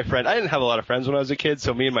 I didn't have a lot of friends when I was a kid,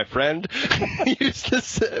 so me and my friend used to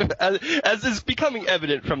sit, as is becoming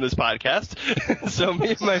evident from this podcast, so me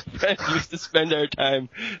and my friend used to spend our time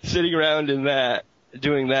sitting around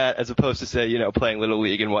doing that as opposed to, say, playing Little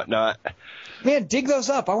League and whatnot. Man, dig those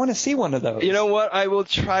up. I want to see one of those. You know what? I will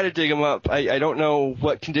try to dig them up. I don't know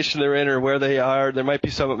what condition they're in or where they are. There might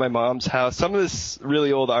be some at my mom's house. Some of this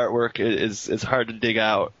really old artwork is hard to dig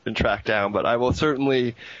out and track down, but I will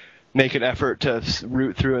certainly make an effort to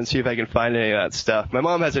root through and see if I can find any of that stuff. My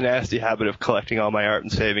mom has a nasty habit of collecting all my art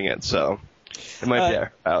and saving it, so it might be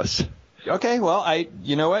our house. Okay, well,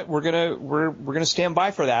 you know what? We're gonna stand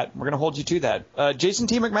by for that. We're gonna hold you to that. Jason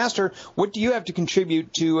T. McMaster, what do you have to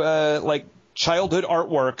contribute to childhood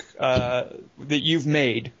artwork that you've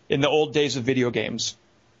made in the old days of video games?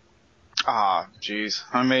 Geez,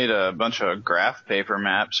 I made a bunch of graph paper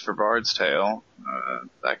maps for Bard's Tale,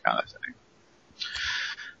 that kind of thing.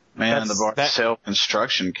 Man, the Bard's Tale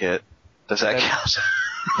construction kit. Does that count?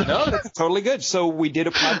 No, that's totally good. So we did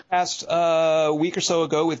a podcast a week or so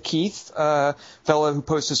ago with Keith, a fellow who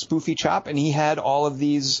posted Spoofy Chop, and he had all of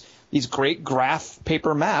these great graph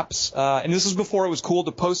paper maps. And this was before it was cool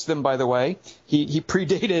to post them, by the way. He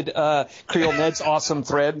predated Creole Ned's awesome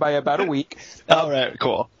thread by about a week. All right,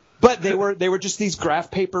 cool. But they were just these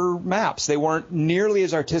graph paper maps. They weren't nearly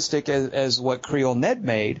as artistic as what Creole Ned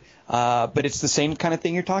made, but it's the same kind of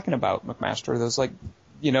thing you're talking about, McMaster. Those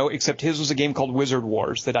except his was a game called Wizard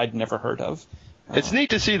Wars that I'd never heard of. It's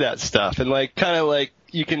neat to see that stuff, and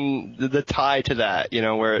you can the tie to that,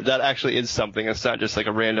 where that actually is something. It's not just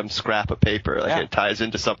a random scrap of paper. It ties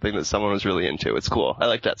into something that someone was really into. It's cool. I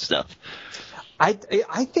like that stuff. I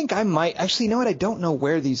think I might actually. You know what? I don't know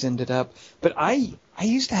where these ended up, but I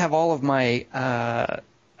used to have all of my.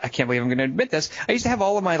 I can't believe I'm going to admit this. I used to have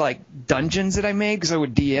all of my dungeons that I made because I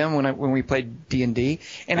would DM when we played D&D.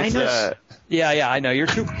 And I know. Yeah, I know. You're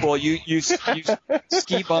super cool. You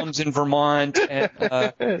ski bums in Vermont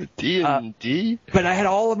and D&D. But I had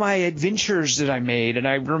all of my adventures that I made, and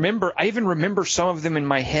I even remember some of them in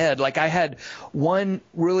my head. I had one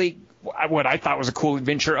really what I thought was a cool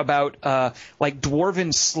adventure about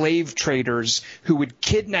dwarven slave traders who would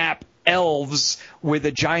kidnap elves with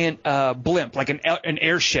a giant blimp, an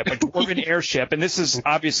airship, a dwarven airship, and this is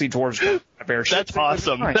obviously dwarves airship. That's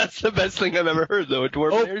awesome. That's the best thing I've ever heard, though, a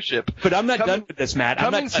dwarven airship. But I'm not done with this, Matt.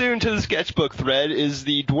 Coming soon to the sketchbook thread is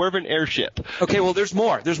the dwarven airship. Okay, well, there's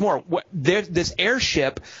more. This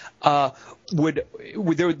airship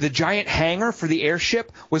the giant hangar for the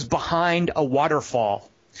airship was behind a waterfall.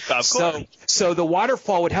 So the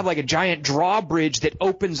waterfall would have a giant drawbridge that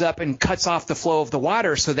opens up and cuts off the flow of the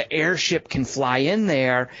water so the airship can fly in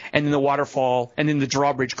there, and then the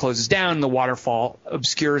drawbridge closes down and the waterfall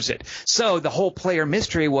obscures it. So the whole player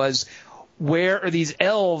mystery was, where are these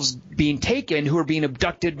elves being taken who are being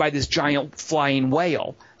abducted by this giant flying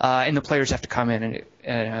whale? And the players have to come in.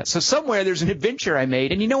 And so somewhere there's an adventure I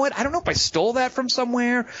made. And you know what? I don't know if I stole that from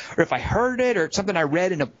somewhere or if I heard it or it's something I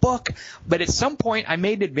read in a book. But at some point I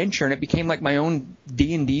made an adventure, and it became my own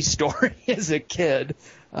D&D story as a kid.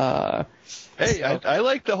 I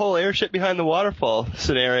like the whole airship behind the waterfall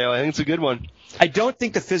scenario. I think it's a good one. I don't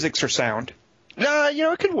think the physics are sound. No,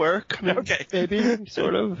 it could work. Okay. Maybe,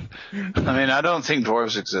 sort of. I don't think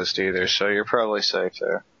dwarves exist either, so you're probably safe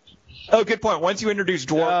there. Oh, good point. Once you introduce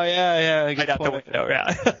dwarves... Oh, yeah. Right out the window,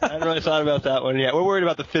 yeah. I haven't really thought about that one yet. We're worried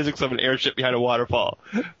about the physics of an airship behind a waterfall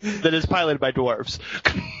that is piloted by dwarves.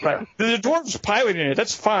 Right. The dwarves piloting it,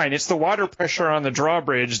 that's fine. It's the water pressure on the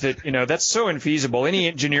drawbridge that, that's so infeasible. Any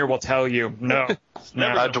engineer will tell you, no.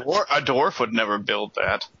 A dwarf would never build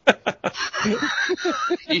that.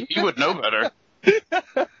 he would know better.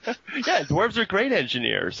 Yeah, dwarves are great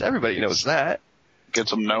engineers. Everybody knows that. Get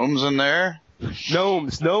some gnomes in there.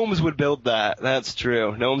 Gnomes would build that. That's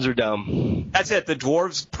true. Gnomes are dumb. That's it. The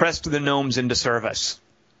dwarves pressed the gnomes into service.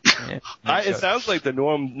 Yeah. It sounds like the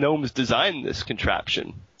gnomes designed this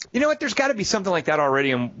contraption. You know what? There's got to be something like that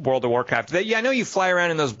already in World of Warcraft. I know you fly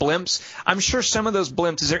around in those blimps. I'm sure some of those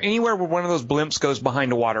blimps, is there anywhere where one of those blimps goes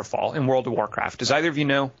behind a waterfall in World of Warcraft? Does either of you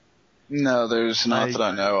know? No, there's not that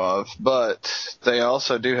I know of. But they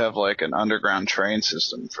also do have like an underground train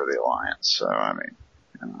system for the Alliance. So, I mean,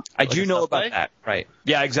 I do know about that. Right.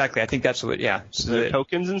 Yeah, exactly. I think that's what, yeah. So there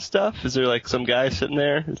tokens and stuff? Is there like some guy sitting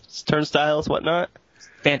there? Turnstiles, whatnot?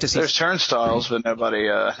 Fantasy. There's turnstiles, but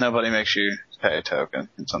nobody makes you pay a token.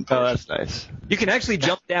 It's unfortunate. Oh, that's nice. You can actually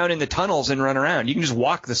jump down in the tunnels and run around. You can just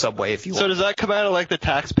walk the subway if you want. So does that come out of like the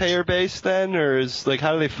taxpayer base then, or is like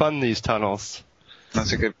how do they fund these tunnels?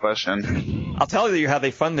 That's a good question. I'll tell you how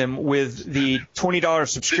they fund them with the $20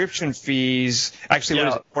 subscription fees. Actually, what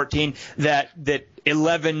is it, 14? That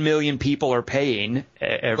 11 million people are paying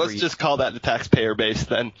every. Let's just call that the taxpayer base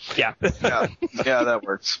then. Yeah. Yeah, that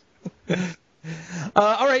works.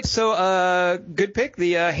 All right, so good pick.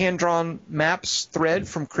 The hand-drawn maps thread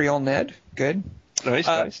from Creole Ned. Good.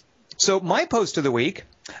 Nice. So my post of the week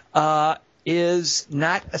is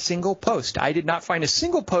not a single post. I did not find a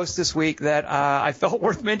single post this week that I felt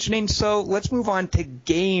worth mentioning, so let's move on to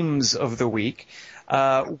games of the week.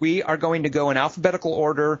 We are going to go in alphabetical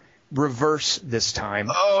order, reverse this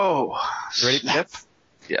time. Oh. Ready, Jeff?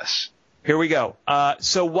 Yes. Here we go.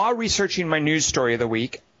 So while researching my news story of the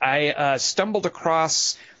week, I stumbled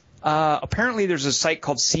across apparently there's a site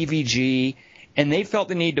called CVG, and they felt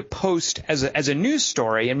the need to post as a news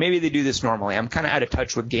story, and maybe they do this normally. I'm kind of out of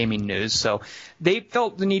touch with gaming news. So they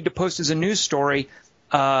felt the need to post as a news story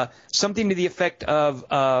something to the effect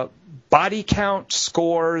of body count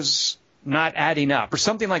scores not adding up or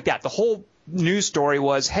something like that. The whole news story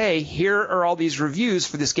was, hey, here are all these reviews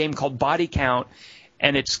for this game called Body Count,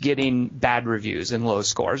 and it's getting bad reviews and low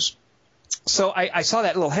scores. So I saw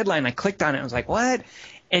that little headline. I clicked on it. I was like, what?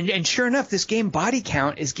 And sure enough, this game Body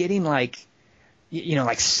Count is getting like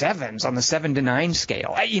 7s on the 7 to 9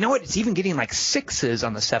 scale. You know what? It's even getting like 6s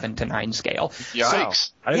on the 7 to 9 scale. Yikes!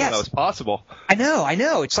 So, I didn't know that was possible. I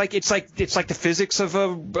know. It's like the physics of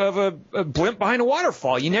a blimp behind a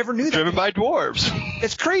waterfall. You never knew that. Driven by dwarves.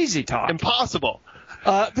 It's crazy talk. Impossible.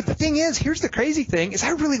 But the thing is, here's the crazy thing: is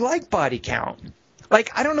I really like Body Count.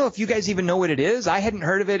 Like, I don't know if you guys even know what it is. I hadn't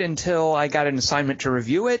heard of it until I got an assignment to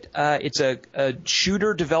review it. It's a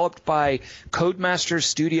shooter developed by Codemasters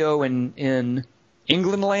Studio in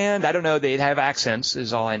England land. I don't know. They have accents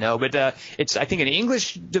is all I know. But it's, I think, an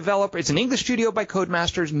English developer. It's an English studio by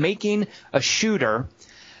Codemasters making a shooter.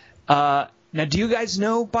 Now, do you guys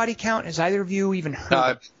know Body Count? Has either of you even heard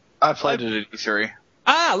of it? I played it at E3.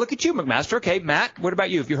 Ah, look at you, McMaster. Okay, Matt, what about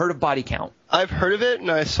you? Have you heard of Body Count? I've heard of it, and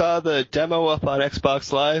I saw the demo up on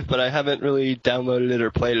Xbox Live, but I haven't really downloaded it or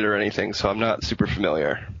played it or anything, so I'm not super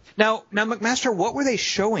familiar. Now, McMaster, what were they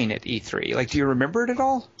showing at E3? Like, do you remember it at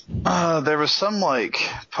all? There was some,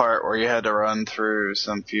 part where you had to run through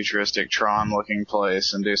some futuristic Tron-looking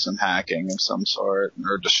place and do some hacking of some sort,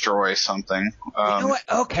 or destroy something. You know what?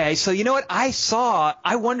 Okay, so you know what?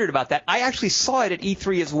 I wondered about that. I actually saw it at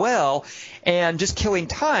E3 as well, and just killing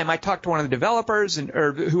time, I talked to one of the developers,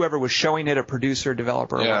 or whoever was showing it, a producer,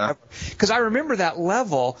 developer, or whatever. Because I remember that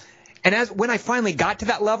level. And when I finally got to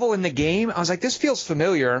that level in the game, I was like, this feels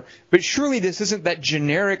familiar, but surely this isn't that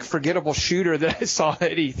generic, forgettable shooter that I saw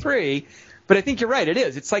at E3. But I think you're right, it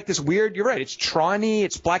is. It's like this weird, you're right, it's Tron-y,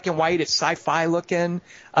 it's black and white, it's sci-fi looking.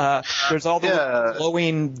 There's all the little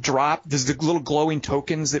glowing there's the little glowing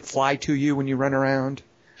tokens that fly to you when you run around.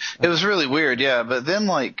 It was really weird, yeah. But then,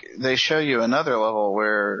 they show you another level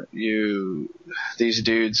where these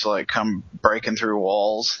dudes, come breaking through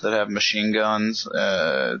walls that have machine guns.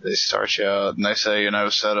 They start you out and they say,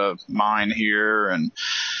 set a mine here, and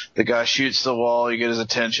the guy shoots the wall, you get his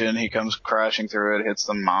attention, he comes crashing through it, hits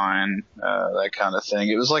the mine, that kind of thing.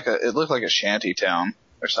 It looked like a shanty town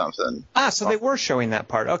or something. So they were showing that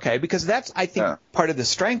part. Okay, because that's, I think, part of the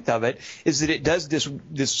strength of it is that it does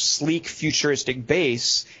this sleek futuristic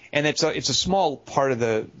base, and it's a small part of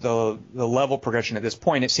the level progression at this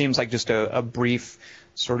point. It seems like just a brief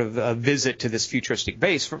sort of a visit to this futuristic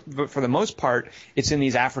base. For the most part, it's in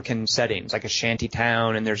these African settings, like a shanty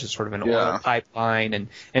town, and there's a sort of an oil pipeline,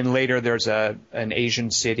 and later there's an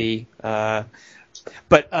Asian city.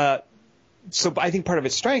 But so I think part of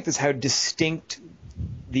its strength is how distinct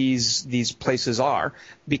these places are,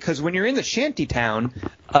 because when you're in the shantytown,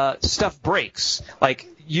 stuff breaks. Like,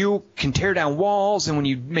 you can tear down walls, and when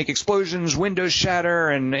you make explosions, windows shatter,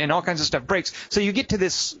 and all kinds of stuff breaks. So you get to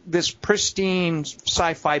this pristine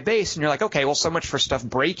sci-fi base, and you're like, okay, well, so much for stuff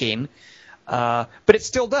breaking. But it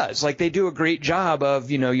still does. Like, they do a great job of,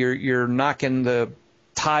 you're knocking the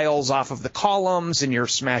tiles off of the columns, and you're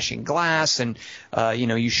smashing glass, and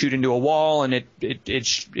you shoot into a wall, and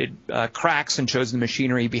it cracks and shows the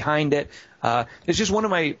machinery behind it. It's just one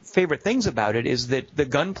of my favorite things about it is that the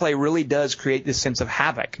gunplay really does create this sense of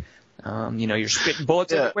havoc. You're spitting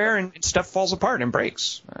bullets everywhere, and stuff falls apart and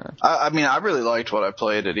breaks. I mean, I really liked what I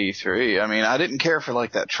played at E3. I mean, I didn't care for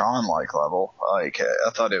like that Tron-like level. Like, I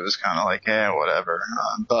thought it was kind of like, whatever.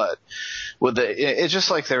 But with it's just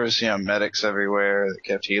like there was, medics everywhere that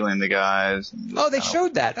kept healing the guys. Oh, they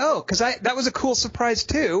showed that. Oh, because that was a cool surprise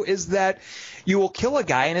too. Is that you will kill a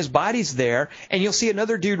guy and his body's there, and you'll see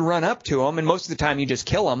another dude run up to him, and most of the time you just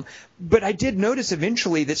kill him. But I did notice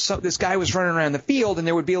eventually that this guy was running around the field, and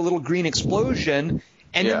there would be a little green explosion,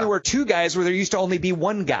 and then there were two guys where there used to only be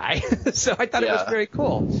one guy. So I thought it was very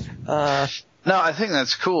cool. No, I think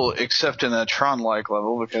that's cool, except in the Tron-like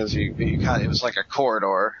level, because you kind of, it was like a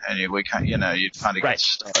corridor, and you'd kind of get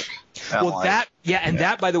stuck. Well,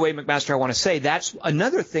 that, by the way, McMaster, I want to say, that's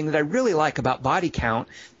another thing that I really like about Body Count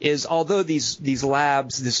is, although these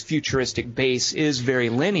labs, this futuristic base is very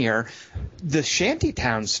linear, the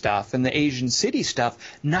shantytown stuff and the Asian city stuff,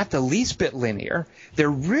 not the least bit linear.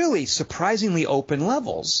 They're really surprisingly open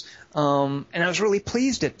levels. And I was really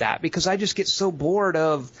pleased at that, because I just get so bored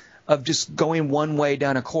of just going one way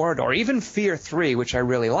down a corridor. Even Fear 3, which I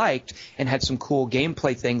really liked and had some cool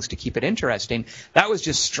gameplay things to keep it interesting, that was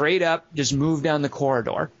just straight up, just move down the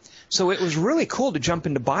corridor. So it was really cool to jump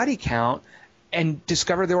into Body Count and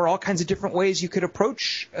discover there were all kinds of different ways you could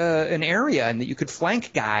approach an area, and that you could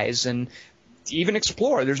flank guys and even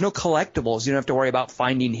explore. There's no collectibles. You don't have to worry about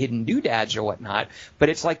finding hidden doodads or whatnot. But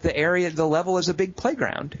it's like the level is a big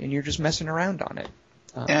playground, and you're just messing around on it.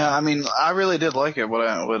 Yeah, I mean, I really did like it when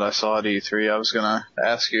I saw at E3. I was going to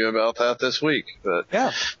ask you about that this week, but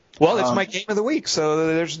yeah. Well, it's my game of the week,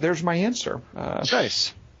 so there's my answer.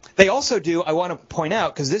 Nice. They also do. I want to point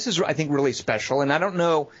out, because this is, I think, really special, and I don't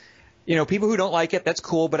know. People who don't like it, that's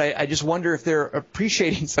cool, but I just wonder if they're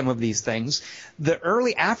appreciating some of these things. The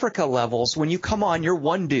early Africa levels, when you come on, you're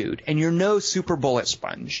one dude, and you're no super bullet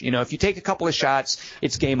sponge. If you take a couple of shots,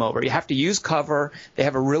 it's game over. You have to use cover. They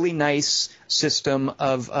have a really nice system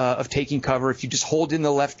of taking cover. If you just hold in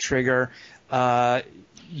the left trigger,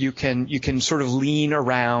 you can sort of lean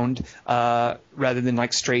around rather than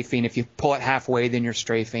like strafing. If you pull it halfway, then you're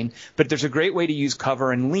strafing. But there's a great way to use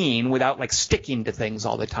cover and lean without like sticking to things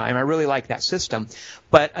all the time. I really like that system.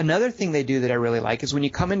 But another thing they do that I really like is when you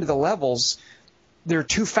come into the levels, there are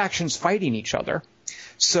two factions fighting each other.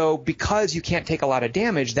 So because you can't take a lot of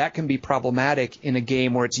damage, that can be problematic in a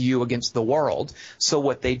game where it's you against the world. So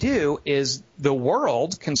what they do is the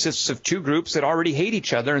world consists of two groups that already hate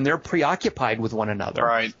each other, and they're preoccupied with one another.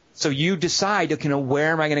 Right. So you decide,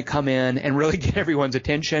 where am I going to come in and really get everyone's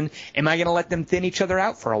attention? Am I going to let them thin each other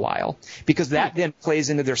out for a while? Because that then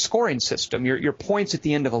plays into their scoring system. Your points at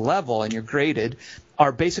the end of a level, and you're graded,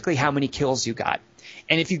 are basically how many kills you got.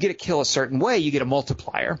 And if you get a kill a certain way, you get a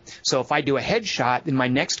multiplier. So if I do a headshot, then my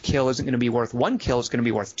next kill isn't going to be worth 1 kill. It's going to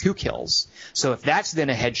be worth 2 kills. So if that's then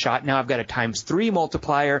a headshot, now I've got a ×3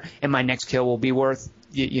 multiplier, and my next kill will be worth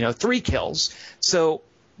 3 kills. So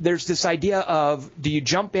there's this idea of, do you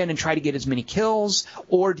jump in and try to get as many kills,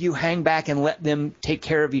 or do you hang back and let them take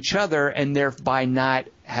care of each other and thereby not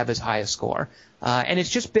have as high a score? And it's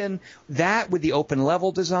just been that with the open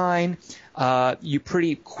level design. You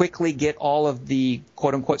pretty quickly get all of the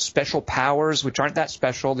quote-unquote special powers, which aren't that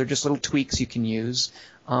special. They're just little tweaks you can use.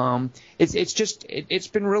 It's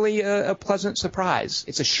been really a pleasant surprise.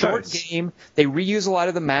 It's a short game. They reuse a lot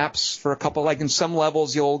of the maps for a couple, like in some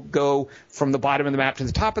levels you'll go from the bottom of the map to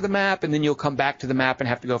the top of the map, and then you'll come back to the map and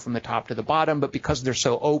have to go from the top to the bottom. But because they're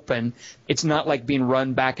so open, it's not like being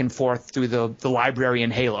run back and forth through the library in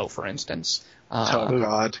Halo, for instance. Oh,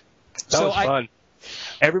 God. That was fun.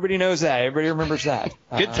 Everybody knows that. Everybody remembers that.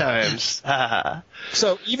 Good times.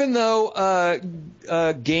 So even though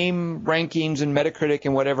game rankings and Metacritic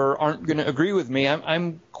and whatever aren't going to agree with me,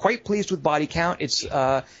 I'm quite pleased with Body Count. It's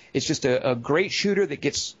just a great shooter that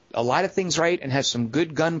gets a lot of things right and has some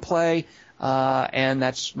good gunplay, and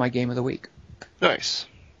that's my game of the week. Nice.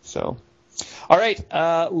 So, all right,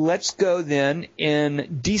 let's go then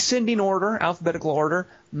in descending order, alphabetical order.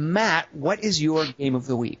 Matt, what is your game of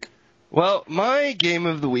the week? Well, my game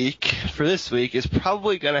of the week for this week is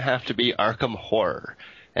probably going to have to be Arkham Horror.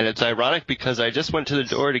 And it's ironic because I just went to the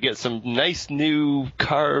door to get some nice new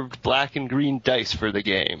carved black and green dice for the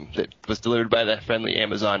game that was delivered by that friendly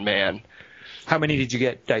Amazon man. How many did you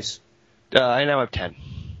get, dice? I now have 10.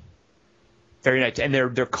 Very nice. And they're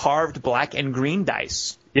carved black and green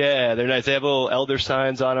dice. Yeah, they're nice. They have little elder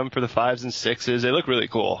signs on them for the 5s and 6s. They look really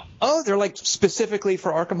cool. Oh, they're like specifically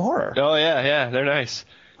for Arkham Horror. Oh, yeah, they're nice.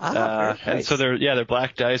 Very nice. And so they're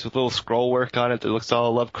black dice with little scroll work on it that looks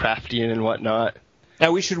all Lovecraftian and whatnot.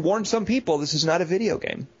 Now, we should warn some people, this is not a video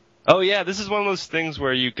game. Oh, yeah, this is one of those things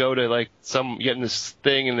where you go to, like, you get in this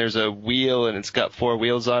thing and there's a wheel and it's got 4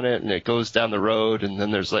 wheels on it and it goes down the road and then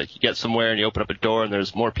there's, like, you get somewhere and you open up a door and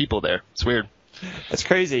there's more people there. It's weird. That's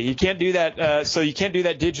crazy. You can't do that, so you can't do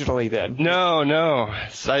that digitally then. No.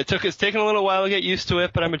 So it's taken a little while to get used to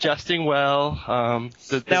it, but I'm adjusting well.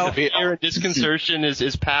 The fear and disconcertion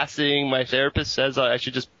is passing. My therapist says I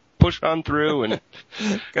should just push on through and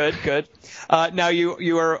Good. Now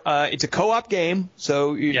you are it's a co-op game,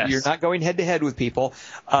 so you're not going head to head with people.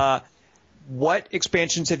 What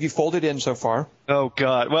expansions have you folded in so far? Oh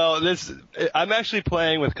God! Well, I'm actually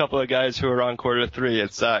playing with a couple of guys who are on quarter 3.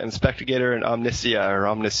 It's Inspectigator and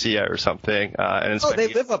Omnicia or something. They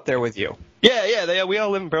live up there with you. Yeah. We all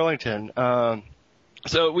live in Burlington.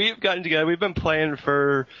 So we've gotten together. We've been playing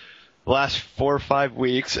for the last 4 or 5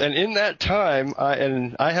 weeks, and in that time,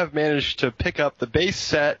 I have managed to pick up the base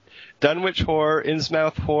set, Dunwich Horror,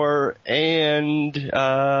 Innsmouth Horror, and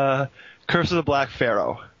Curse of the Black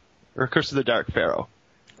Pharaoh. Or Curse of the Dark Pharaoh.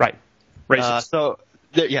 Right. Racist.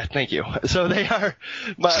 Thank you. So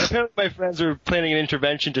apparently my friends were planning an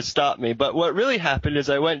intervention to stop me, but what really happened is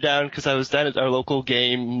I went down because I was down at our local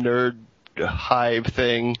game nerd hive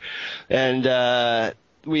thing, and they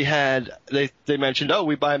mentioned,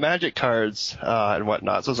 we buy Magic cards and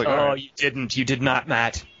whatnot. So I was like, oh, right. You did not,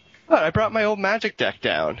 Matt. But I brought my old Magic deck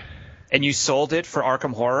down. And you sold it for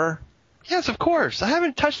Arkham Horror? Yes, of course. I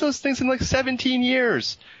haven't touched those things in like 17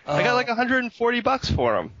 years. I got like $140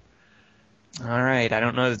 for them. All right. I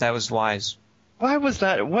don't know that was wise. Why was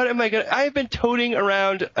that? What am I going to... I have been toting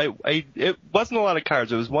around... It wasn't a lot of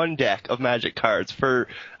cards. It was one deck of Magic cards for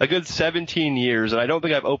a good 17 years, and I don't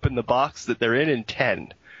think I've opened the box that they're in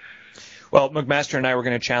 10. Well, McMaster and I were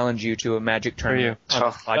going to challenge you to a Magic tournament on the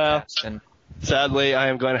podcast. Sadly, I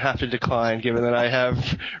am going to have to decline, given that I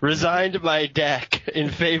have resigned my deck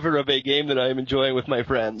in favor of a game that I am enjoying with my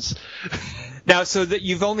friends. Now, so that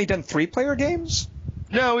you've only done 3-player games?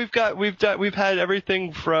 No, we've had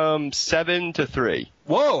everything from 7 to 3.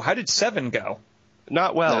 Whoa, how did 7 go?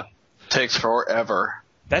 Not well. That takes forever.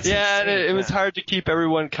 That's insane. It was hard to keep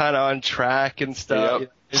everyone kind of on track and stuff.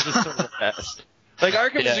 Yep. It's just sort of a mess. Like,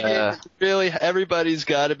 Arkham's a game, really, everybody's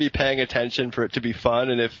got to be paying attention for it to be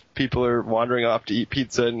fun, and if people are wandering off to eat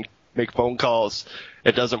pizza and make phone calls,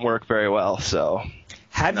 it doesn't work very well, so.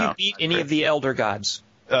 Have you beat any of the Elder Gods?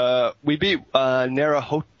 We beat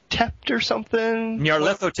Nerahotep or something.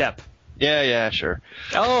 Nyarlathotep. Yeah, sure.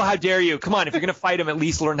 Oh, how dare you. Come on, if you're going to fight him, at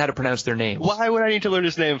least learn how to pronounce their names. Why would I need to learn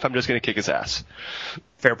his name if I'm just going to kick his ass?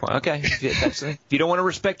 Fair point. Okay. If you don't want to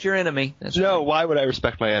respect your enemy. That's no, right. Why would I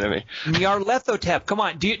respect my enemy? Nyarlathotep. Come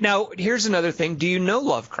on. Now, here's another thing. Do you know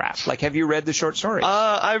Lovecraft? Like, have you read the short stories?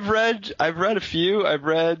 I've read a few. I've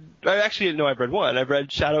read one. I've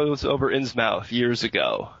read Shadows over Innsmouth years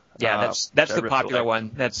ago. Yeah, that's the popular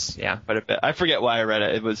one. That's quite a bit. I forget why I read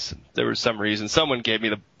it. There was some reason. Someone gave me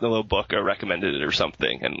the little book or recommended it or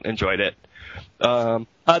something and enjoyed it.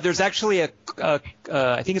 There's actually I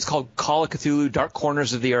think it's called Call of Cthulhu: Dark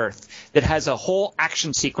Corners of the Earth that has a whole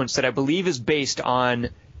action sequence that I believe is based on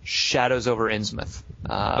Shadows over Innsmouth.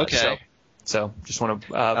 Okay. So just want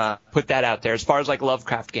to put that out there as far as like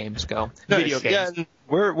Lovecraft games go, video games. Yeah, and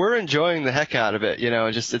we're enjoying the heck out of it.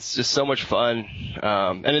 It's just so much fun.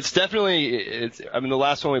 And it's definitely the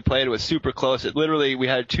last one we played was super close. We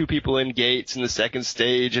had 2 people in gates in the second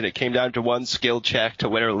stage, and it came down to 1 skill check to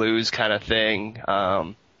win or lose kind of thing.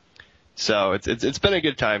 So it's been a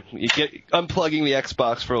good time. You get unplugging the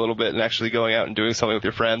Xbox for a little bit and actually going out and doing something with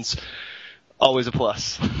your friends. Always a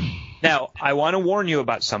plus. Now, I want to warn you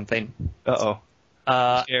about something. Uh-oh.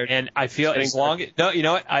 And I feel as long – no, you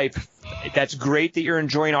know what? That's great that you're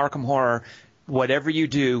enjoying Arkham Horror. Whatever you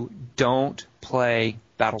do, don't play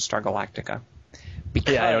Battlestar Galactica.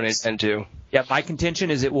 Because, I don't intend to. Yeah, my contention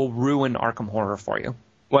is it will ruin Arkham Horror for you.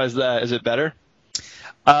 Why is that? Is it better?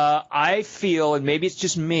 I feel, and maybe it's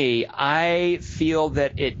just me, I feel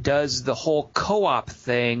that it does the whole co-op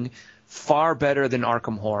thing far better than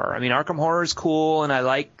Arkham Horror. I mean, Arkham Horror is cool, and I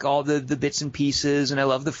like all the bits and pieces, and I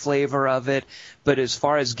love the flavor of it. But as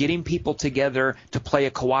far as getting people together to play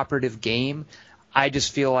a cooperative game, I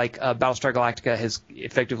just feel like Battlestar Galactica has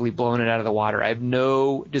effectively blown it out of the water. I have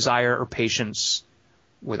no desire or patience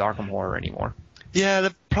with Arkham Horror anymore. Yeah,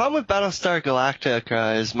 the problem with Battlestar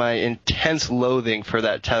Galactica is my intense loathing for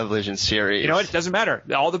that television series. You know what? It doesn't matter.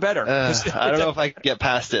 All the better. I don't know if I could get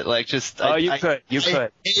past it. Like, just you could. I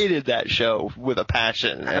hated that show with a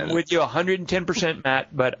passion. I'm with you 110%,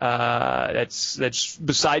 Matt, but that's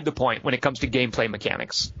beside the point when it comes to gameplay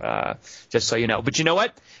mechanics. Just so you know. But you know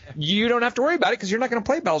what? You don't have to worry about it because you're not going to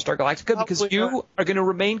play Battlestar Galactica because you are going to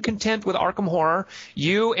remain content with Arkham Horror.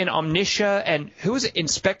 You and Omnitia and who is it?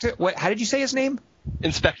 Inspector? What? How did you say his name?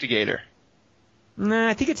 Inspectigator. Nah,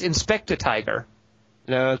 I think it's Inspectitiger.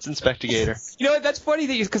 No, it's Inspectigator. You know what? That's funny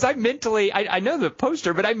that because I mentally, I know the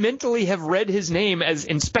poster, but I mentally have read his name as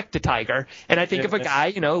Inspectitiger, and I think of a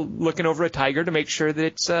guy, looking over a tiger to make sure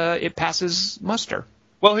that it passes muster.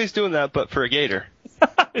 Well, he's doing that, but for a gator.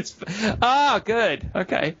 Good.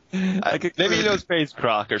 Okay. Maybe he knows Phase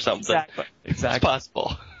Croc or something. Exactly. It's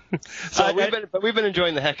possible. So we've been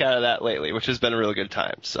enjoying the heck out of that lately, which has been a really good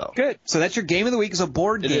time. So good. So that's your game of the week is a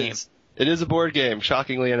board game. It is a board game,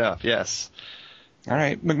 shockingly enough. Yes. All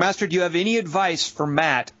right, McMaster, do you have any advice for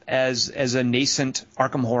Matt as a nascent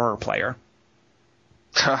Arkham Horror player?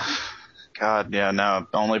 God, yeah, no,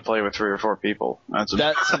 only play with 3 or 4 people. That's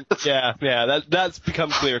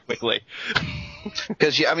become clear quickly.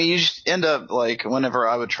 Because you just end up like whenever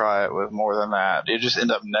I would try it with more than that, you just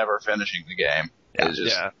end up never finishing the game. It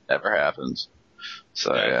just never happens.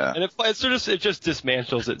 So yeah. And it just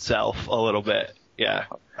dismantles itself a little bit. Yeah.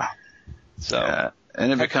 So. Yeah.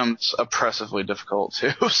 And it becomes oppressively difficult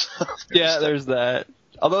too. So there's that.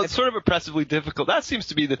 Although it's sort of oppressively difficult. That seems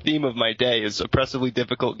to be the theme of my day is oppressively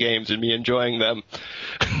difficult games and me enjoying them.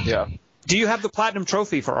 Yeah. Do you have the Platinum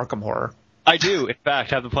Trophy for Arkham Horror? I do, in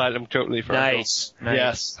fact, have the Platinum Trophy for Nice.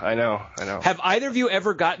 Yes, I know. Have either of you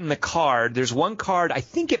ever gotten the card? There's one card, I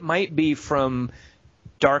think it might be from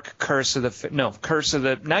Curse of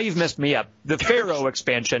the... Now you've messed me up. The Pharaoh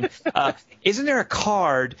expansion. Isn't there a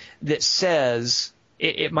card that says...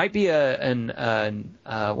 It might be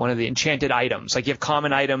one of the enchanted items. Like you have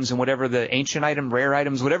common items and whatever the ancient item, rare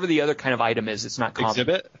items, whatever the other kind of item is. It's not common.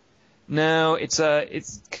 Exhibit? No, it's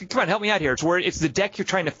come on, help me out here. It's the deck you're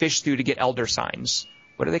trying to fish through to get Elder Signs.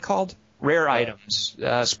 What are they called? Rare items,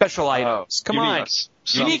 special items. Come on,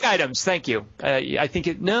 unique items. Thank you. I think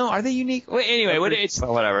are they unique? Well, anyway,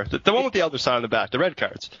 whatever. The one with the Elder Sign on the back, the red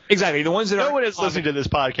cards. Exactly, the ones that no one is listening to this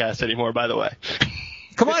podcast anymore, by the way.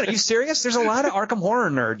 Come on, are you serious? There's a lot of Arkham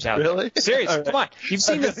Horror nerds out there. Really? Serious. Right. Come on. You've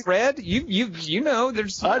seen the thread. You know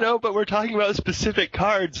there's... I know, but we're talking about specific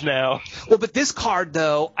cards now. Well, but this card,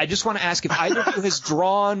 though, I just want to ask if either of you has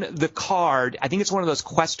drawn the card. I think it's one of those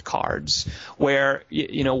quest cards where,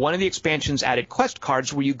 one of the expansions added quest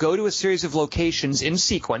cards where you go to a series of locations in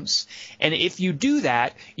sequence, and if you do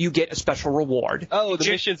that, you get a special reward. Oh, the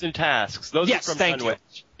missions and tasks. Those are from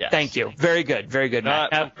Dunwich. Yes. Thank you. Very good. Very good,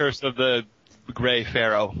 Matt. Not Curse of the Gray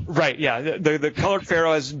Pharaoh. Right, yeah. The colored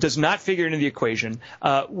Pharaoh does not figure into the equation.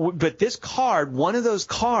 But this card, one of those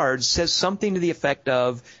cards says something to the effect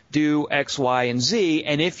of do X, Y, and Z,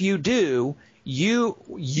 and if you do, you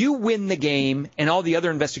win the game and all the other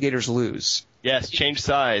investigators lose. Yes, change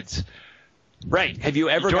sides. Right. Have you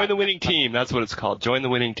ever join the winning team? That's what it's called. Join the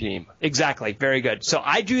winning team. Exactly. Very good. So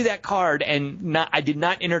I drew that card, and I did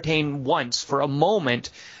not entertain once for a moment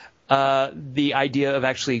the idea of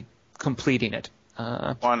actually completing it.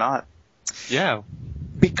 Why not? Yeah.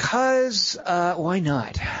 Because, why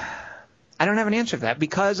not? I don't have an answer for that.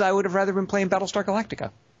 Because I would have rather been playing Battlestar Galactica.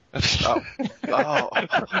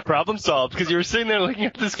 Problem solved, because you were sitting there looking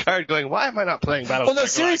at this card going, why am I not playing Battlestar Galactica? Well, no,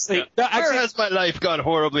 seriously. Where has my life gone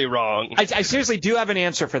horribly wrong? I seriously do have an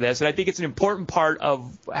answer for this, and I think it's an important part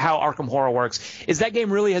of how Arkham Horror works, is that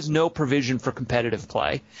game really has no provision for competitive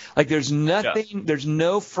play. Like, there's nothing, there's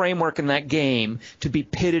no framework in that game to be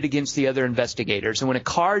pitted against the other investigators. And when a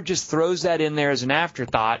card just throws that in there as an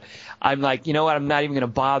afterthought, I'm like, you know what, I'm not even going to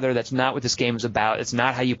bother. That's not what this game is about. It's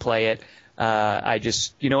not how you play it.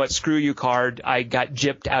 You know what, screw you, card. I got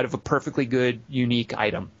gypped out of a perfectly good, unique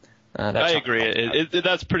item. I agree.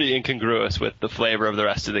 That's pretty incongruous with the flavor of the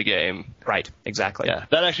rest of the game. Right, exactly. Yeah,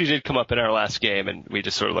 that actually did come up in our last game, and we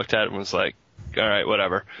just sort of looked at it and was like, all right,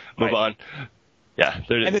 whatever, move on. Yeah.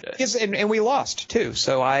 And we lost, too.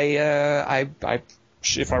 So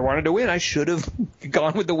if I wanted to win, I should have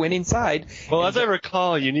gone with the winning side. Well, as I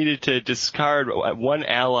recall, you needed to discard one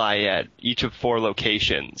ally at each of 4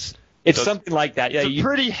 locations It's So something like that. Yeah, It's a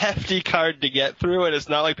pretty hefty card to get through, and it's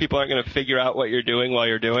not like people aren't going to figure out what you're doing while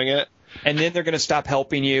you're doing it. and then they're going to stop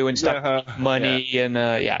helping you and stop making money and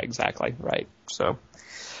yeah, exactly, right. So,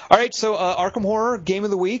 all right, so Arkham Horror Game of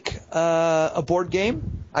the Week, a board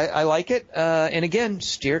game. I like it, and again,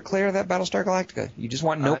 steer clear of that Battlestar Galactica. You just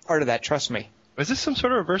want no part of that. Trust me. Is this some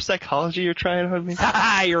sort of reverse psychology you're trying on me?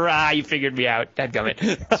 You're right. You figured me out.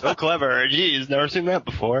 Dadgummit. So clever. Geez, never seen that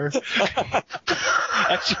before.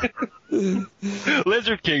 Actually,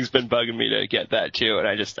 Lizard King's been bugging me to get that too, and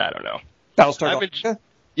I don't know. Battlestar Galactica?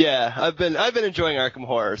 Yeah, I've been enjoying Arkham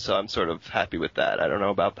Horror, so I'm sort of happy with that. I don't know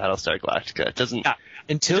about Battlestar Galactica. It doesn't. Yeah.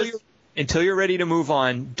 Until you're ready to move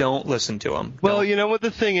on, don't listen to them. Well, you know what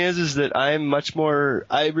the thing is that I'm much more.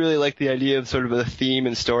 I really like the idea of sort of a theme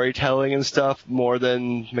and storytelling and stuff more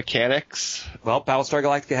than mechanics. Well, Battlestar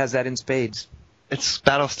Galactica has that in spades. It's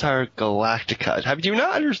Battlestar Galactica. Do you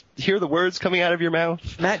not hear the words coming out of your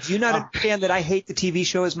mouth? Matt, do you not understand that I hate the TV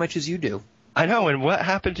show as much as you do? I know, and what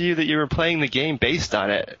happened to you that you were playing the game based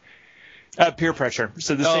on it? Peer pressure.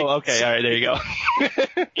 So okay, all right, there you go.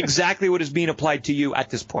 Exactly what is being applied to you at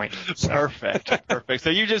this point. Perfect. So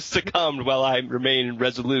you just succumbed while I remain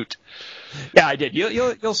resolute. Yeah, I did.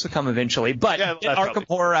 You'll succumb eventually, but get Arkham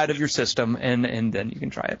Horror out of your system, and then you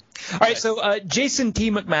can try it. All right, so Jason T.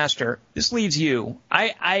 McMaster, this leaves you.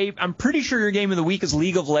 I'm pretty sure your game of the week is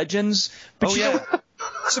League of Legends. But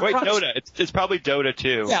Wait, Dota. It's probably Dota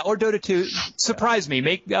 2. Yeah, or Dota 2. Surprise me.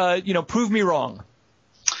 Prove me wrong.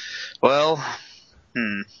 Well,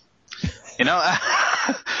 there's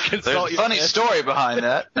a funny story behind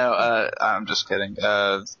that. No, I'm just kidding.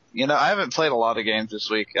 I haven't played a lot of games this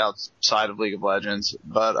week outside of League of Legends,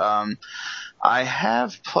 but I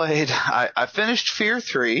have played. I finished Fear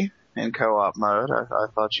 3 in co-op mode. I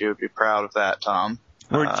thought you would be proud of that, Tom.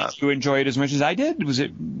 Or did you enjoy it as much as I did? Was it?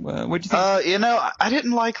 What did you think? I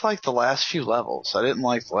didn't like the last few levels. I didn't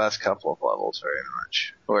like the last couple of levels very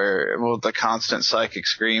much. Where the constant psychic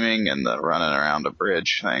screaming and the running around a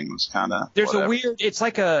bridge thing was kind of. There's a weird. It's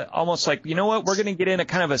like almost like, you know what? We're going to get in a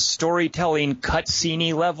kind of a storytelling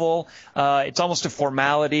cutscene level. It's almost a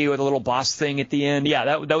formality with a little boss thing at the end.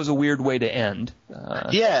 Yeah, that was a weird way to end.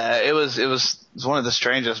 Yeah, it was one of the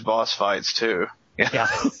strangest boss fights too. Yeah.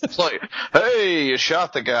 It's like, hey, you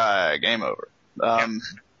shot the guy. Game over. But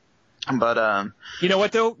you know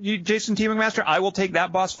what though, Jason T. McMaster, I will take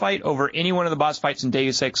that boss fight over any one of the boss fights in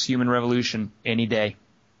Deus Ex Human Revolution any day.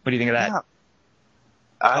 What do you think of that? Yeah.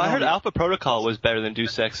 I heard Alpha Protocol was better than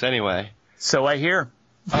Deus Ex anyway. So I hear.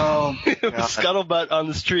 Oh, Scuttlebutt on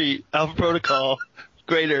the street. Alpha Protocol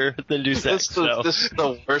greater than Deus Ex. This is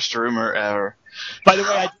the worst rumor ever. By the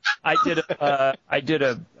way, I did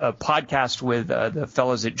a podcast with the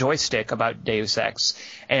fellows at Joystick about Deus Ex,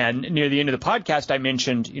 and near the end of the podcast, I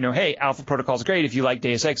mentioned, hey, Alpha Protocol is great. If you like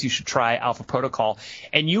Deus Ex, you should try Alpha Protocol.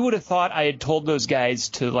 And you would have thought I had told those guys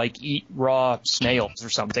to eat raw snails or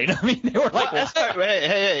something. I mean, they were like,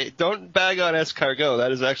 hey, don't bag on escargot.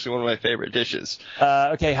 That is actually one of my favorite dishes.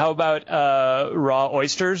 Okay, how about raw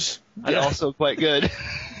oysters? Also quite good.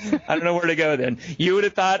 I don't know where to go then. You would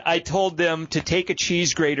have thought I told them to take a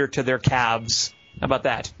cheese grater to their calves. How about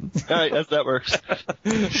that? All right, that works.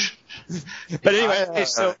 But anyway,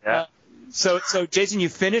 so Jason, you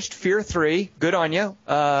finished Fear 3. Good on you.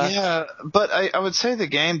 Yeah, but I would say the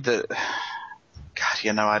game that,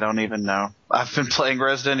 God, I don't even know. I've been playing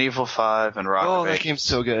Resident Evil 5 and Rock of Ages. That game's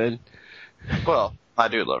so good. Well, I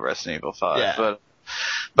do love Resident Evil 5, yeah.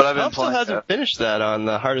 But I've been playing. Tom still hasn't finished that on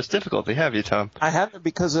the hardest difficulty, have you, Tom? I haven't,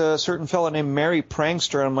 because a certain fellow named Mary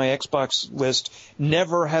Prankster on my Xbox list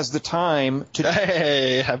never has the time to.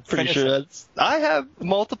 Hey, I'm pretty sure I have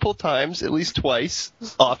multiple times, at least twice,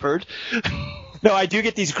 offered. No, I do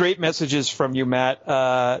get these great messages from you, Matt.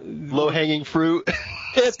 Low-hanging fruit.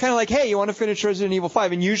 It's kind of like, hey, you want to finish Resident Evil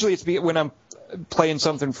 5? And usually it's when I'm playing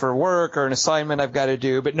something for work or an assignment I've got to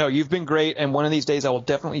do. But no, you've been great, and one of these days I will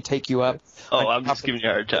definitely take you up. Oh, I'm just giving you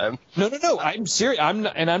a hard time. No, I'm serious.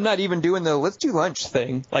 I'm not even doing the let's do lunch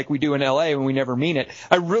thing like we do in LA when we never mean it.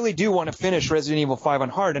 I really do want to finish Resident Evil 5 on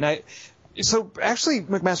hard. So actually,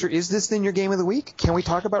 McMaster, is this then your game of the week? Can we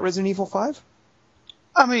talk about Resident Evil 5?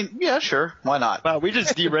 I mean, yeah, sure. Why not? Wow, we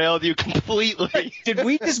just derailed you completely. Did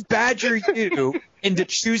we just badger you into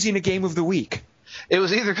choosing a game of the week? It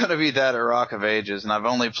was either going to be that or Rock of Ages, and I've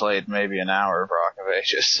only played maybe an hour of Rock of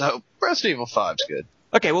Ages, so Resident Evil 5's good.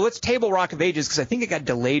 Okay, well, let's table Rock of Ages, because I think it got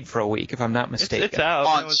delayed for a week, if I'm not mistaken. It's out.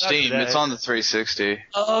 On Steam. It's on the 360.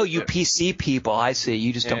 Oh, you PC people. I see.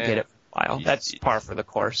 You just don't get it for a while. That's par for the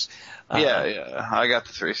course. Yeah. I got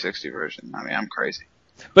the 360 version. I mean, I'm crazy.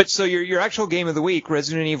 But so your actual game of the week,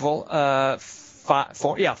 Resident Evil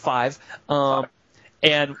 5.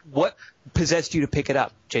 And what possessed you to pick it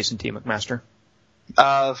up, Jason T. McMaster?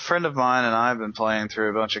 A friend of mine and I have been playing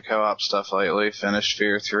through a bunch of co-op stuff lately. Finished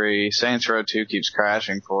Fear 3. Saints Row 2 keeps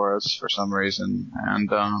crashing for us for some reason.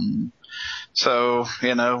 And so,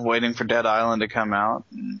 waiting for Dead Island to come out.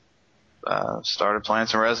 And, started playing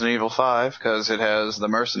some Resident Evil 5 because it has the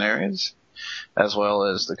Mercenaries as well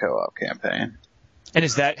as the co-op campaign. And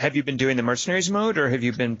have you been doing the Mercenaries mode, or have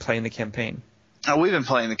you been playing the campaign? We've been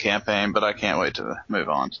playing the campaign, but I can't wait to move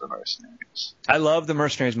on to the Mercenaries. I love the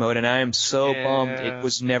Mercenaries mode, and I am so bummed it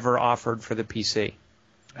was never offered for the PC.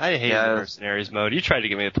 I hate the Mercenaries mode. You tried to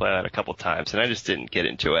get me to play that a couple times, and I just didn't get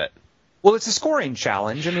into it. Well, it's a scoring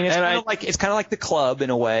challenge. I mean, it's kind of like the club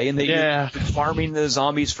in a way, and you're farming the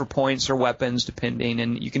zombies for points or weapons, depending,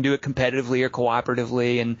 and you can do it competitively or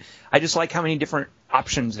cooperatively. And I just like how many different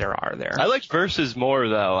options there are there. I liked Versus more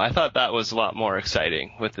though. I thought that was a lot more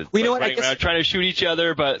exciting with the running around trying to shoot each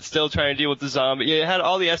other, but still trying to deal with the zombie. Yeah, it had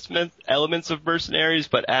all the elements of Mercenaries,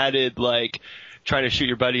 but added trying to shoot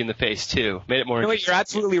your buddy in the face too. Made it more interesting. You're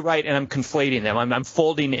absolutely right, and I'm conflating them. I'm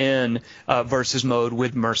folding in Versus mode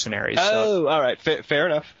with Mercenaries. Oh, all right. Fair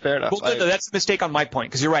enough. Well, no, that's a mistake on my point,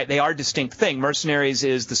 because you're right. They are a distinct thing. Mercenaries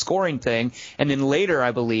is the scoring thing, and then later, I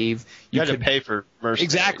believe, you had to pay for Mercenaries.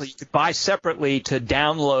 Exactly. You could buy separately to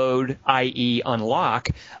download, i.e. unlock,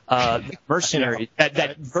 Mercenaries,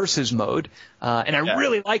 that Versus mode. And I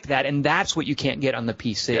really like that, and that's what you can't get on the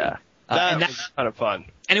PC. Yeah. That was kind of fun.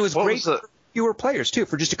 And it was great for fewer players, too,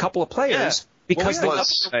 for just a couple of players. Yeah. Because they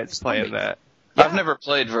was playing that. Yeah. I've never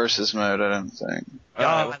played Versus mode, I don't think.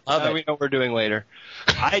 I love it. We know what we're doing later.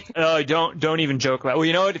 Don't even joke about it. Well,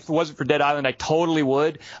 you know what? If it wasn't for Dead Island, I totally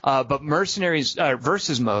would. But Mercenaries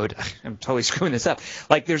Versus mode, I'm totally screwing this up.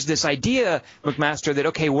 There's this idea, McMaster, that,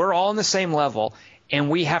 okay, we're all on the same level, and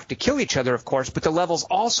we have to kill each other, of course, but the level's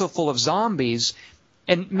also full of zombies.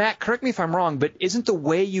 And, Matt, correct me if I'm wrong, but isn't the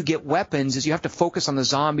way you get weapons is you have to focus on the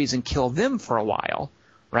zombies and kill them for a while,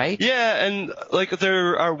 right? Yeah, and,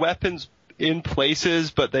 there are weapons in places,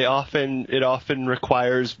 but it often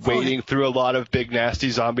requires wading through a lot of big, nasty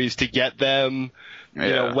zombies to get them,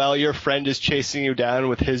 while your friend is chasing you down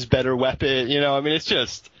with his better weapon. It's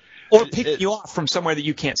just... Or picking you off from somewhere that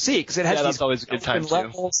you can't see, because it has these that's always a good time,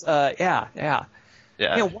 levels. Too. Yeah.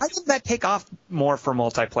 Why didn't that take off more for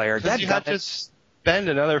multiplayer? Because you had to spend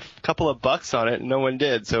another couple of bucks on it, and no one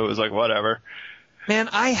did, so it was whatever. Man,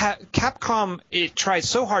 Capcom, it tries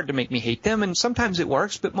so hard to make me hate them, and sometimes it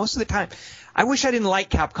works, but most of the time, I wish I didn't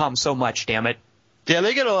like Capcom so much, damn it. Yeah,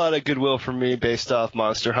 they get a lot of goodwill from me based off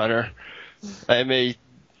Monster Hunter. Yeah,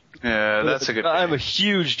 that's a good game. I'm a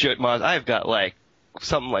huge Monster. I've got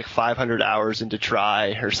something like 500 hours into Try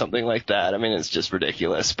or something like that. I mean, it's just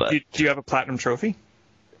ridiculous. But do you have a platinum trophy?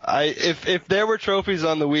 If there were trophies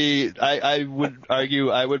on the Wii, I would argue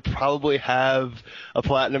I would probably have a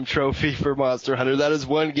platinum trophy for Monster Hunter. That is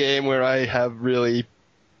one game where I have really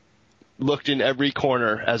looked in every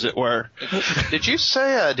corner, as it were. Did you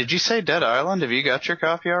say Dead Island? Have you got your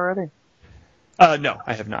copy already? No,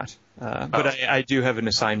 I have not. But I do have an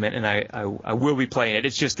assignment, and I will be playing it.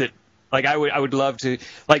 It's just that, I would love to,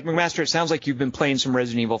 McMaster, it sounds like you've been playing some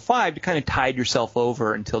Resident Evil 5 to kind of tide yourself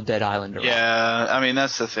over until Dead Island arrives. Yeah, I mean,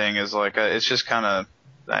 that's the thing, is it's just kind of,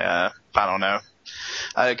 I don't know.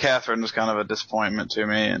 Catherine was kind of a disappointment to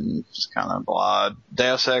me, and just kind of blah.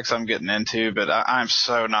 Deus Ex I'm getting into, but I'm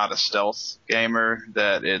so not a stealth gamer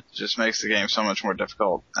that it just makes the game so much more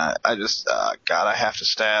difficult. I just, God, I have to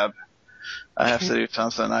stab. I have to do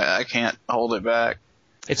something. I can't hold it back.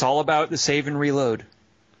 It's all about the save and reload.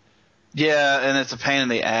 Yeah, and it's a pain in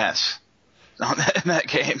the ass in that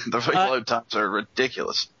game. The reload times are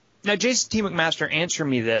ridiculous. Now, Jason T. McMaster, answer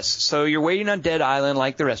me this. So you're waiting on Dead Island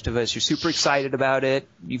like the rest of us. You're super excited about it.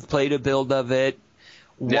 You've played a build of it.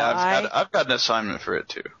 Why? Yeah, I've got an assignment for it,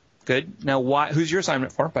 too. Good. Now, who's your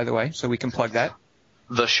assignment for, by the way, so we can plug that?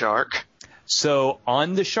 The Shark. So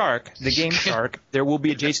on the Shark, the game Shark, there will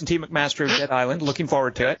be a Jason T. McMaster of Dead Island. Looking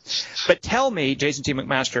forward to it. But tell me, Jason T.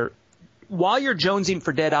 McMaster, while you're jonesing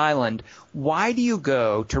for Dead Island, why do you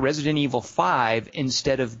go to Resident Evil 5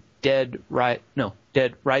 instead of Dead Rising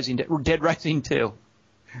 2?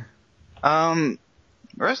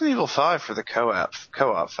 Resident Evil 5 for the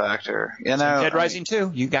co-op factor. Dead Rising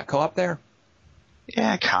 2, you got co-op there?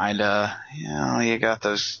 Yeah, kinda. You got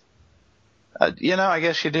those. I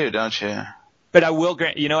guess you do, don't you? But I will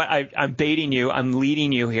grant, I'm baiting you. I'm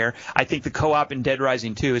leading you here. I think the co-op in Dead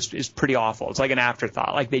Rising 2 is pretty awful. It's like an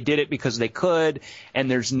afterthought. They did it because they could, and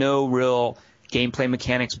there's no real gameplay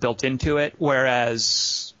mechanics built into it,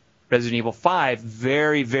 whereas Resident Evil 5,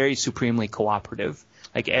 very, very supremely cooperative.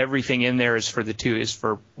 Everything in there is for the two, is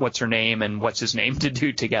for what's her name and what's his name to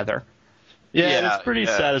do together. Yeah, and it's pretty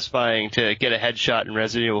satisfying to get a headshot in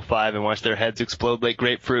Resident Evil 5 and watch their heads explode like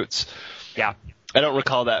grapefruits. Yeah. I don't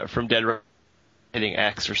recall that from Dead Rising hitting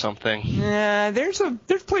X or something. Yeah, there's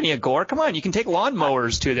plenty of gore. Come on, you can take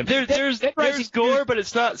lawnmowers to them. There's gore, but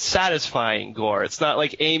it's not satisfying gore. It's not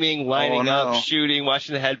like aiming, lining up, shooting,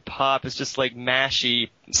 watching the head pop. It's just like mashy.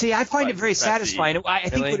 See, I find it very satisfying. I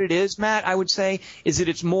think what it is, Matt, I would say, is that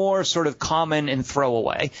it's more sort of common and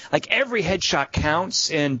throwaway. Like every headshot counts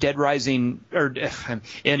in Dead Rising or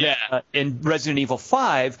in Resident Evil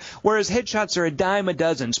 5, whereas headshots are a dime a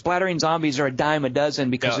dozen. Splattering zombies are a dime a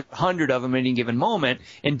dozen because there's 100 of them at any given moment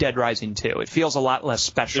in Dead Rising 2. It feels a lot less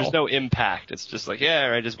special. There's no impact. It's just like,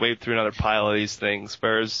 I just waved through another pile of these things.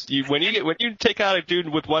 Whereas when you take out a dude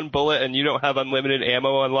with one bullet and you don't have unlimited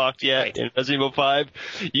ammo unlocked yet in Resident Evil 5,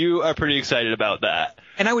 you are pretty excited about that.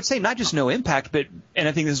 And I would say not just no impact, but, and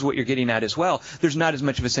I think this is what you're getting at as well, there's not as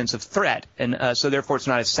much of a sense of threat, and so therefore it's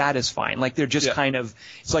not as satisfying. Like they're just kind of,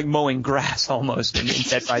 it's like mowing grass almost in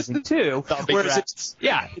Dead Rising 2. Whereas it's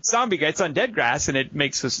zombie grass, it's undead grass, and it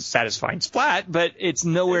makes a satisfying splat, but it's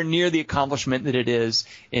nowhere near the accomplishment that it is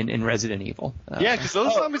in Resident Evil. Because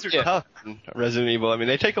those zombies are tough in Resident Evil. I mean,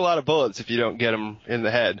 they take a lot of bullets if you don't get them in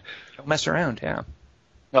the head. Don't mess around,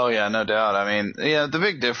 Oh, yeah, no doubt. I mean, the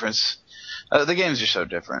big difference, the games are so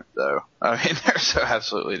different, though. I mean, they're so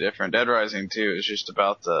absolutely different. Dead Rising 2 is just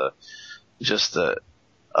about the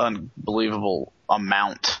unbelievable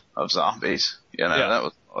amount of zombies.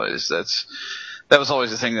 That was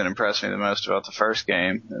always the thing that impressed me the most about the first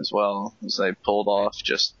game as well, is they pulled off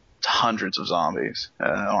just hundreds of zombies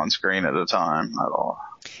on screen at a time at all.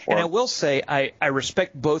 And I will say I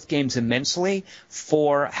respect both games immensely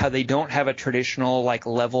for how they don't have a traditional like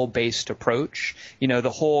level-based approach.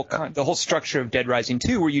 The whole structure of Dead Rising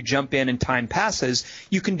 2 where you jump in and time passes,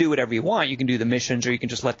 you can do whatever you want. You can do the missions or you can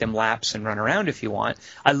just let them lapse and run around if you want.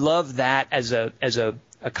 I love that as a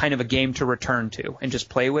kind of a game to return to and just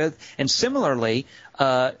play with. And similarly,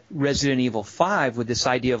 Resident Evil 5 with this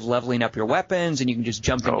idea of leveling up your weapons and you can just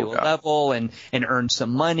jump into a level and earn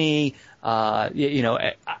some money.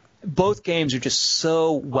 Both games are just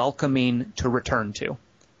so welcoming to return to.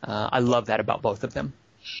 I love that about both of them.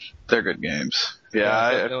 They're good games.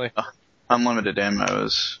 Yeah, Unlimited Ammo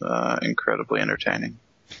is incredibly entertaining.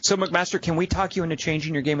 So, McMaster, can we talk you into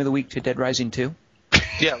changing your game of the week to Dead Rising 2?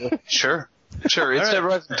 Yeah, sure. Sure, it's Dead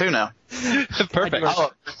Rising 2 now. Perfect.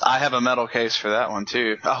 I have a metal case for that one,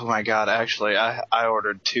 too. Oh, my God, actually, I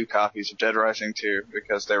ordered 2 copies of Dead Rising 2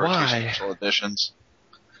 because they were 2 special editions.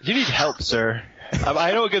 You need help, sir.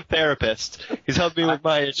 I know a good therapist. He's helped me with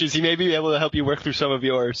my issues. He may be able to help you work through some of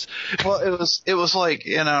yours. Well, it was like,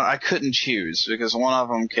 I couldn't choose because one of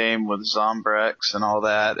them came with Zombrex and all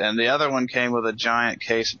that, and the other one came with a giant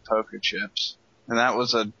case of poker chips, and that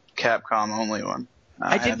was a Capcom only one.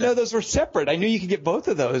 I didn't know those were separate. I knew you could get both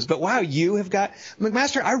of those, but wow, you have got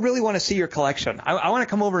McMaster. I really want to see your collection. I want to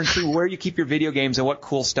come over and see where you keep your video games and what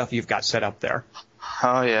cool stuff you've got set up there.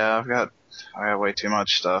 Oh yeah, I got way too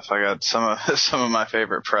much stuff. I got some of my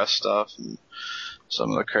favorite press stuff and some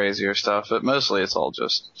of the crazier stuff, but mostly it's all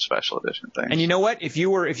just special edition things. And you know what? If you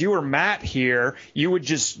were Matt here, you would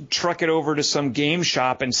just truck it over to some game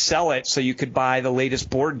shop and sell it so you could buy the latest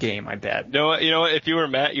board game, I bet. You know what? If you were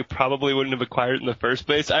Matt, you probably wouldn't have acquired it in the first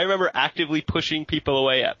place. I remember actively pushing people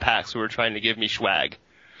away at PAX who were trying to give me swag.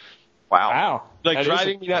 Wow. Like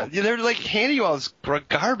driving me out. They're like handing you all this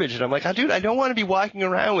garbage, and I'm like, dude, I don't want to be walking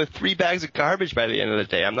around with 3 bags of garbage by the end of the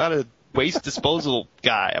day. I'm not a waste disposal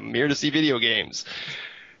guy. I'm here to see video games.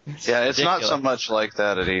 Yeah, it's not so much like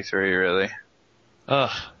that at E3, really.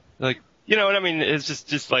 Like, you know what I mean? It's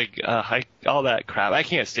just like all that crap. I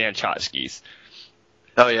can't stand tchotchkes.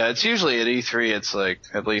 Oh yeah, it's usually at E3. It's like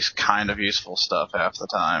at least kind of useful stuff half the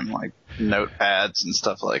time, like notepads and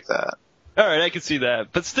stuff like that. All right, I can see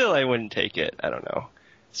that, but still, I wouldn't take it. I don't know.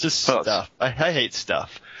 It's just stuff. I hate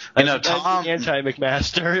stuff. Tom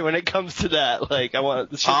anti-McMaster when it comes to that. Like, I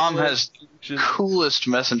want. Tom has coolest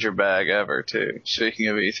messenger bag ever too. Speaking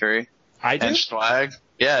of E3, I do. And swag.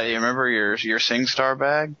 Yeah, you remember your SingStar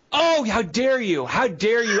bag? Oh, how dare you! How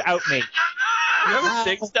dare you out me! You have a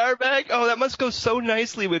SingStar bag? Oh, that must go so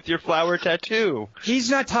nicely with your flower tattoo. He's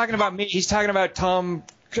not talking about me. He's talking about Tom.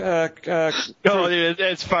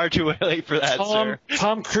 It's far too late for that, sir.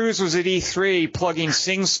 Tom Cruise was at E3 plugging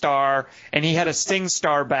SingStar, and he had a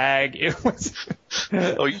SingStar bag. It was.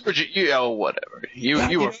 Whatever.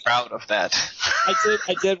 You were proud of that. I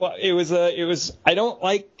did. It was. I don't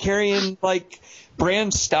like carrying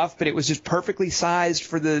brand stuff, but it was just perfectly sized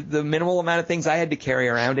for the minimal amount of things I had to carry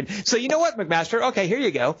around. And so you know what, McMaster? Okay, here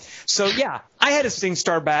you go. So yeah, I had a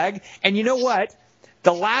SingStar bag, and you know what?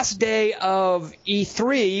 The last day of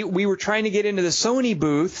E3, we were trying to get into the Sony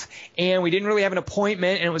booth, and we didn't really have an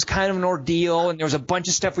appointment, and it was kind of an ordeal, and there was a bunch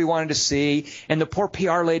of stuff we wanted to see, and the poor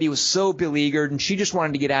PR lady was so beleaguered, and she just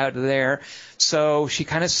wanted to get out of there. So she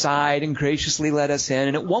kind of sighed and graciously let us in,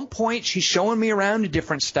 and at one point, she's showing me around to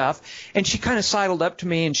different stuff, and she kind of sidled up to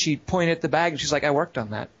me, and she pointed at the bag, and she's like, I worked on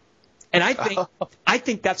that. And I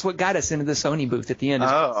think that's what got us into the Sony booth at the end, is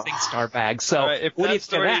the SingStar bag. So right, what do you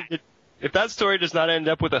think of that? If that story does not end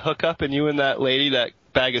up with a hookup and you and that lady, that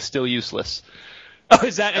bag is still useless. Oh,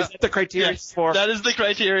 is that the criteria for? That is the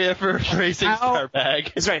criteria for a SingStar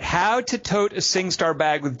bag. That's right. How to tote a SingStar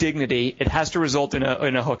bag with dignity. It has to result in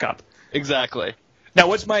a hookup. Exactly. Now,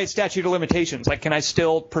 what's my statute of limitations? Like, can I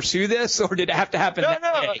still pursue this, or did it have to happen that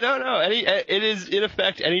day? No. It is, in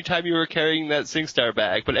effect, anytime you are carrying that SingStar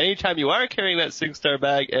bag. But anytime you are carrying that SingStar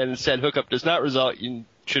bag and said hookup does not result, you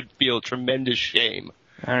should feel tremendous shame.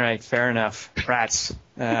 All right, fair enough. Rats.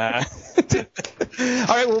 All right,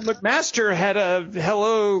 well, McMaster had a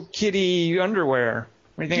Hello Kitty underwear.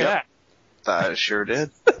 What do you think of that? I sure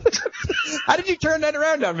did. How did you turn that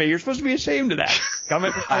around on me? You're supposed to be ashamed of that.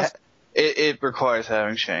 Comment. It requires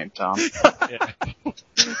having shame, Tom. If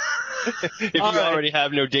you already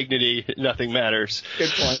have no dignity, nothing matters.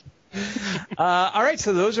 Good point. All right,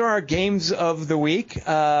 so those are our games of the week.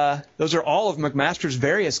 Those are all of McMaster's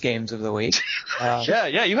various games of the week.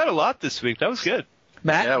 Yeah, you had a lot this week. That was good.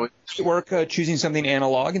 Matt, work choosing something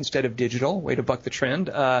analog instead of digital. Way to buck the trend.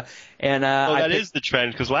 That is the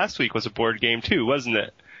trend, because last week was a board game too, wasn't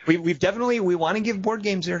it? We want to give board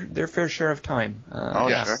games their fair share of time.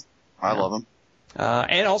 Sure. I love them.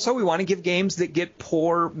 And also we want to give games that get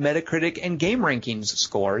poor Metacritic and Game Rankings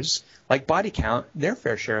scores, like Body Count, their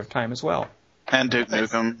fair share of time as well. And Duke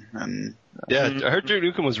Nukem. I heard Duke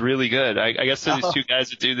Nukem was really good. I guess there's these two guys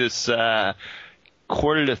that do this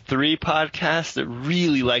Quarter to Three podcast that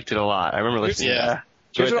really liked it a lot. I remember listening to it.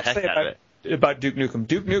 Here's what I'll say about Duke Nukem.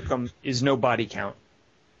 Duke Nukem is no Body Count.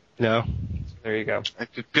 No. There you go.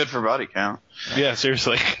 Good for Body Count. Yeah,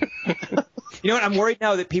 seriously. You know what? I'm worried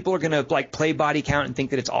now that people are going to play Body Count and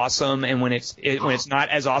think that it's awesome, and when it's not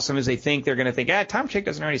as awesome as they think, they're going to think, Tom Chick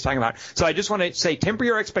doesn't know what he's talking about. So I just want to say, temper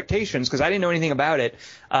your expectations, because I didn't know anything about it.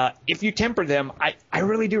 If you temper them, I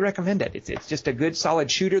really do recommend it. It's just a good,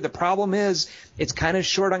 solid shooter. The problem is it's kind of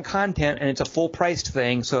short on content, and it's a full-priced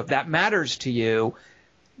thing. So if that matters to you,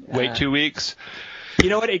 wait 2 weeks. You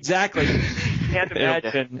know what? Exactly. Can't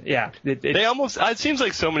imagine. Yeah. It seems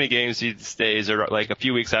like so many games these days are like a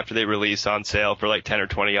few weeks after they release on sale for like 10 or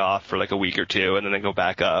 20 off for like a week or two, and then they go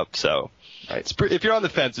back up. So if you're on the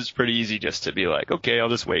fence, it's pretty easy just to be like, okay, I'll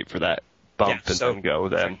just wait for that bump and then go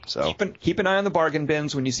then. So keep an eye on the bargain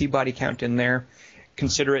bins when you see Body Count in there.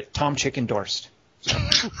 Consider it Tom Chick endorsed.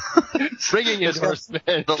 Bringing endorsement.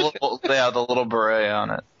 The little beret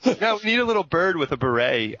on it. Yeah, we need a little bird with a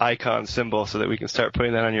beret icon symbol so that we can start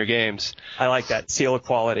putting that on your games. I like that. Seal of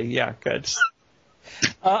quality. Yeah, good.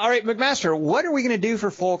 All right, McMaster, what are we going to do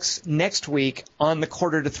for folks next week on the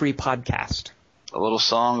Quarter to Three podcast? A little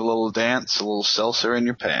song, a little dance, a little seltzer in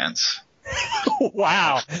your pants.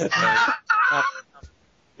 Wow.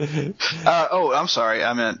 I'm sorry.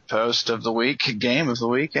 I meant post of the week, game of the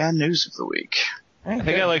week, and news of the week. I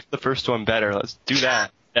think I liked the first one better. Let's do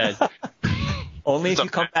that. Only if you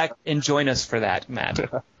come back and join us for that,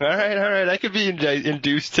 Matt. All right. I could be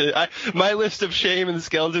induced to. My list of shame and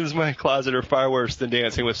skeletons in my closet are far worse than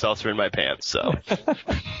dancing with seltzer in my pants. So,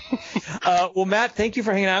 well, Matt, thank you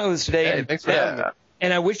for hanging out with us today. Hey, thanks for having me.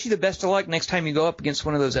 And I wish you the best of luck next time you go up against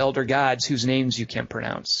one of those elder gods whose names you can't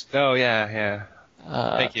pronounce. Oh yeah.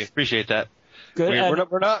 Thank you. Appreciate that. Good.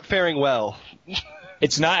 We're not faring well.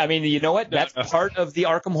 It's not. I mean, you know what? That's part of the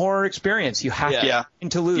Arkham Horror experience. You have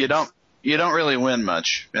to lose. You don't really win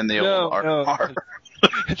much in the old Arkham Horror.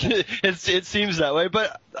 It seems that way,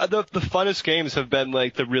 but the funnest games have been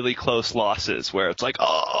like the really close losses where it's like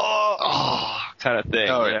kind of thing.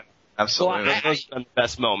 Oh yeah, absolutely. Well, those are the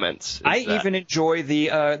best moments. I even enjoy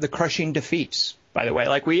the crushing defeats. By the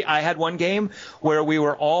way, I had one game where we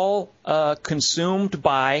were all consumed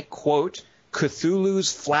by quote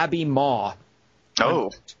Cthulhu's flabby maw.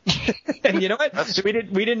 Oh. And you know what?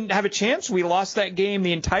 We didn't have a chance. We lost that game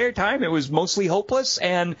the entire time. It was mostly hopeless.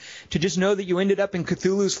 And to just know that you ended up in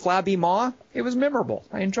Cthulhu's flabby maw, it was memorable.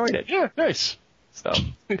 I enjoyed it. Yeah, nice. So,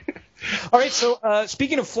 all right. So,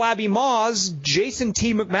 speaking of flabby maws, Jason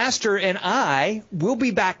T. McMaster and I will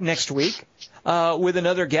be back next week with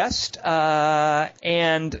another guest.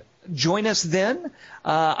 And join us then.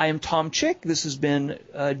 I am Tom Chick. This has been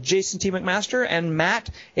Jason T. McMaster and Matt,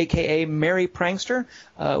 a.k.a. Merry Prankster.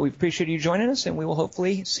 We appreciate you joining us, and we will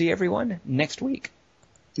hopefully see everyone next week.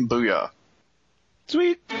 Booyah.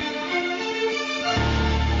 Sweet.